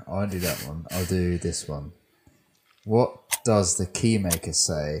 No, I won't do that one. I'll do this one. What does the keymaker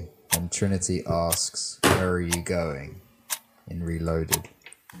say when Trinity asks, "Where are you going?" in Reloaded?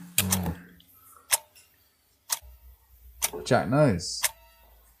 Jack knows.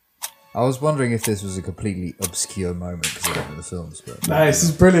 I was wondering if this was a completely obscure moment because I don't know the films, but No, this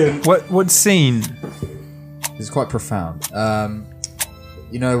is brilliant. What scene? it's quite profound.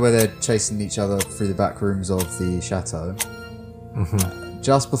 You know where they're chasing each other through the back rooms of the chateau?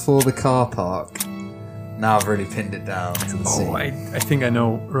 Just before the car park. Now I've really pinned it down to the scene. I think I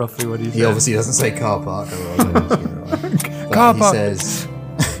know roughly what He obviously doesn't say car park. Car park. He says,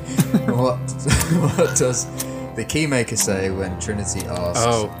 what does the keymaker say when Trinity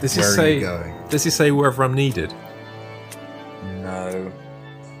asks, where are you going? Does he say wherever I'm needed? No.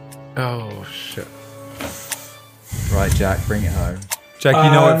 Oh, shit. Right, Jack, bring it home. Jack,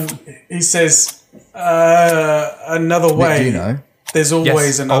 you know He says, another way. Nick, do you know? There's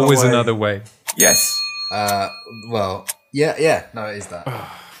always another always way. another way. Yes. Well, yeah. No, it is that.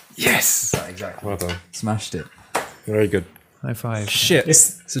 Yes. That exactly. Well done. Smashed it. Very good. High five. Shit.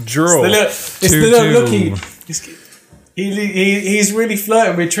 It's a draw. It's the little looky. He's really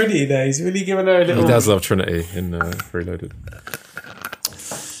flirting with Trinity there. He's really giving her a little... He does love Trinity in Reloaded.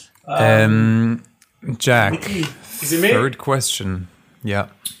 Jack. Mickey, is it me? Third question. Yeah.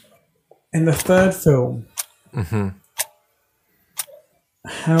 In the third film,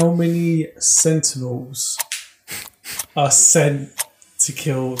 how many Sentinels are sent to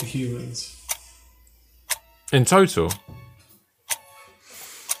kill the humans? In total?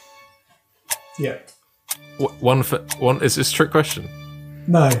 Yeah. One for one. Is this a trick question?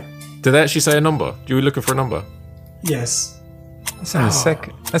 No. Did they actually say a number? You were looking for a number? Yes. That's in the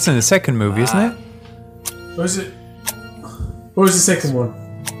second. That's in the second movie, isn't it? What was it? What was the second one?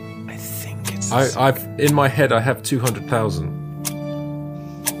 I think it's. I've in my head. I have 200,000.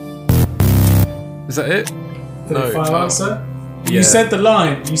 Is that it? The final answer? Yeah. You said the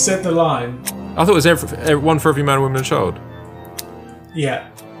line. You said the line. I thought it was one for every man, woman, and child. Yeah.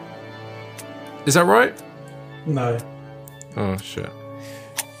 Is that right? No. Oh shit.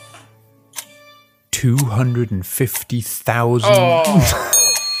 250,000.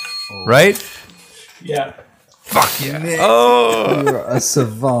 Right? Yeah. Fuck yeah. Nick, you're a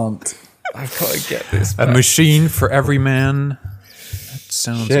savant. I've got to get this. A machine for every man. That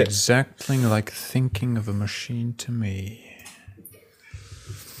sounds Shit. exactly like thinking of a machine to me.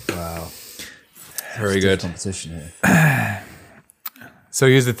 Wow. Very good. Competition here. So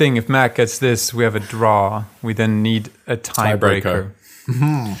here's the thing: if Matt gets this, we have a draw. We then need a tiebreaker.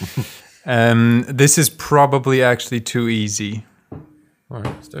 This is probably actually too easy. All right,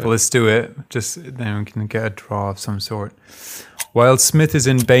 let's do it. But let's do it. Just then we can get a draw of some sort. While Smith is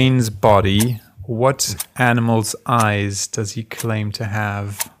in Bane's body, what animal's eyes does he claim to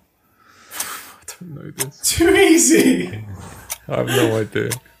have? I don't know this. Too easy. I have no idea.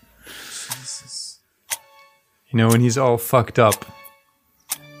 You know, when he's all fucked up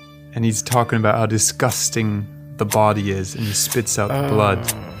and he's talking about how disgusting the body is and he spits out the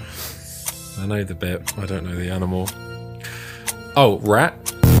blood. I know the bit. I don't know the animal. Oh, rat?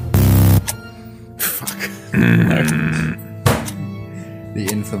 Fuck. The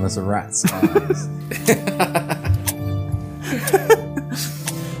infamous rat's eyes.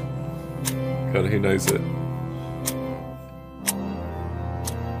 God, who knows it?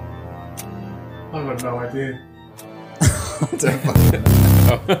 I've got no idea.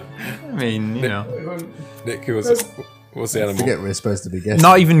 I mean, you know. Nick, what's the I animal? forget we're supposed to be guessing.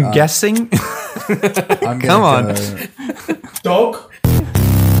 Not even guessing? I'm gonna Come on. Dog?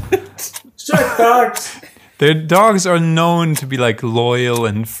 Check dogs. Their dogs are known to be like loyal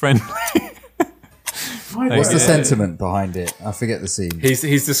and friendly. What's the sentiment behind it? I forget the scene. He's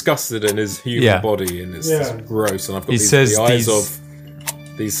disgusted in his human body and it's just gross. And I've got the eyes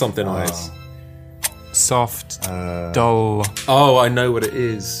of these something eyes. Soft, dull. Oh, I know what it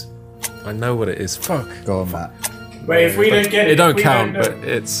is. I know what it is. Fuck. Go on, Matt. Wait, if we don't get it, it don't we count, don't but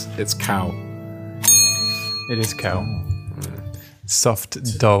it's cow. It is cow.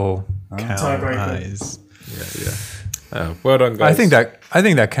 Soft, dull cow Tiebreaker. eyes. Yeah. Well done, guys. I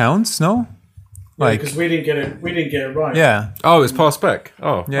think that counts. No, because we didn't get it. We didn't get it right. Yeah. Oh, it's passed back.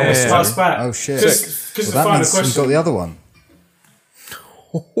 Oh, Yeah. It's passed back. Oh shit! Because the that final means question. you got the other one.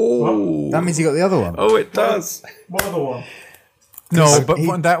 That means you got the other one. Oh, it does. What other one? No, but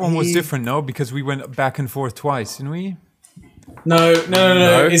that one was different. No, because we went back and forth twice, didn't we? No.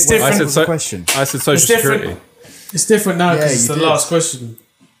 It's different. What's the question? I said social security. It's different now because it's you the did. last question.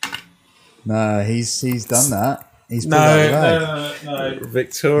 No, he's done that. He's pulled that right. No.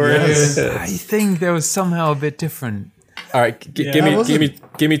 Victorious. I think that was somehow a bit different. All right, give me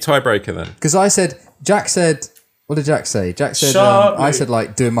tiebreaker then. Because Jack said, what did Jack say? Jack said, Sharp, I said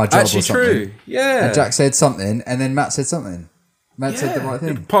like doing my job Actually, or something. true. Yeah. And Jack said something, and then Matt said something. Matt said the right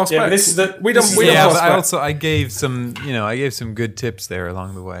thing. Pass Yeah, back. but this is the we don't. this is We the- don't Yeah, pass but back. I gave some good tips there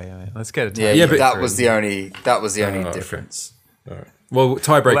along the way. I mean, let's get it. Yeah, but- that was the only okay. difference. All right. Well,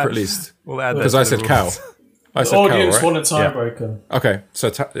 tiebreaker at least. We'll add that Because to I the said cow. rules. I The said cow, audience right? want a tiebreaker. Okay, so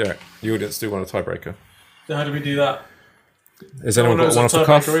the audience do want a tiebreaker. So how do we do that? Is anyone knows got one off what the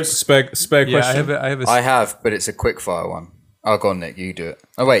cuff? tiebreaker is? Spare Yeah, question. I have a. I have, but it's a quick-fire one. Oh, go on, Nick. You do it.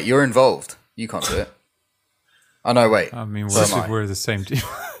 Oh, wait. You're involved. You can't do it. Oh, no, wait. I mean, So am I. we're the same team.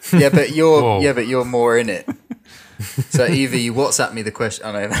 Yeah, but you're Whoa. you're more in it. So either you WhatsApp me the question.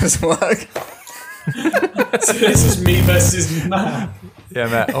 Oh no, that doesn't work. So this is me versus Matt. Yeah,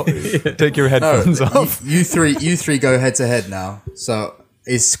 Matt. Oh, take your headphones off. You three go head to head now. So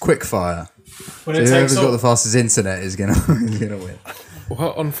it's quick fire. When So it whoever's takes got the off. fastest internet is gonna win.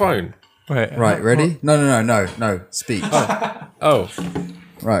 What, on phone? Wait, Right, ready? No. Speak. Oh,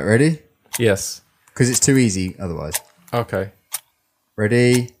 Right, ready? yes. Because it's too easy otherwise. Okay.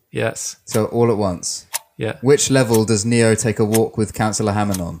 Ready? Yes. So all at once. Yeah. Which level does Neo take a walk with Councillor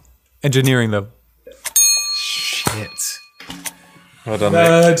Hammond on? Engineering level. Shit. Well done, Nick.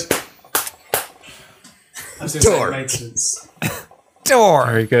 Nerd. I was just saying Dork. maintenance.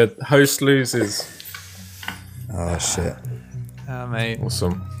 Very good. Host loses. Oh shit! Mate.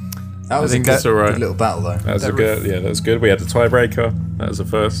 Awesome. That was a think good, that's all right. good little battle though, That was a good. Yeah, that was good. We had the tiebreaker. That was the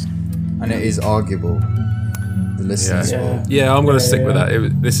first. and it is arguable. The listeners Yeah. will. Yeah, I'm gonna stick with that.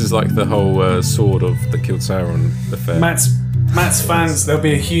 This is like the whole sword of the killed Sauron affair. Matt's fans, there'll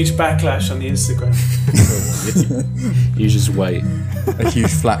be a huge backlash on the Instagram. You just wait. A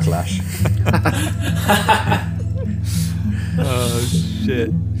huge flacklash. Oh shit.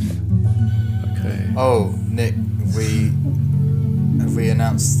 Okay. Oh, Nick, have we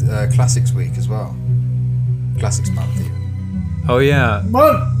announced Classics Week as well? Classics Month even. Oh yeah.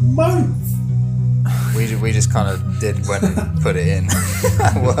 Month. We just kind of went and put it in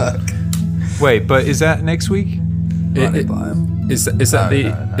at work. Wait, but is that next week? Run it by him. Is that No.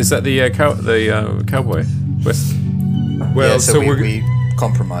 is that the cowboy? West. Well, Yeah, so we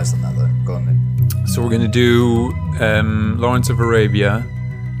compromised on that though. Go on, Nick. So we're gonna do Lawrence of Arabia,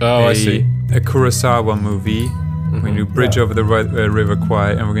 Oh, I see. a Kurosawa movie. We're going to do Bridge over the River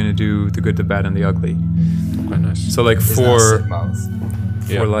Kwai, and we're going to do The Good, the Bad, and the Ugly. Quite nice. So like for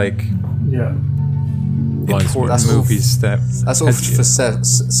like important That's movies that's all for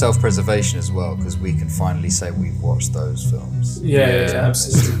self-preservation as well, because we can finally say we've watched those films. Yeah,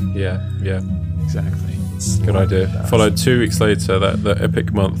 absolutely. Yeah, exactly. Good idea. Followed 2 weeks later, the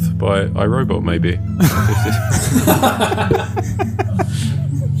epic month by iRobot, maybe.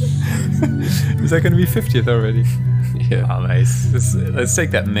 Is that going to be 50th already? Yeah. Oh, nice. Let's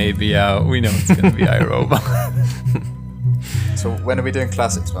take that maybe out. We know it's going to be iRobot. So when are we doing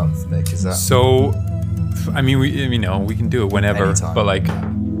Classics Month, Nick? Is that so? I mean, we can do it whenever, Anytime. but like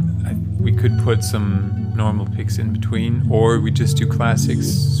we could put some normal picks in between, or we just do classics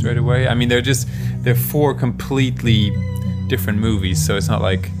straight away. I mean, they're 4 completely different movies, so it's not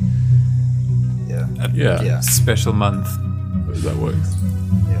like a special month. That works.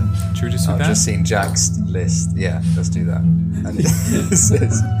 Yeah. Should we just do that? I've just seen Jack's list. Yeah, let's do that. And it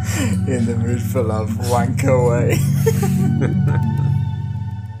says, "In the mood for love, wank away."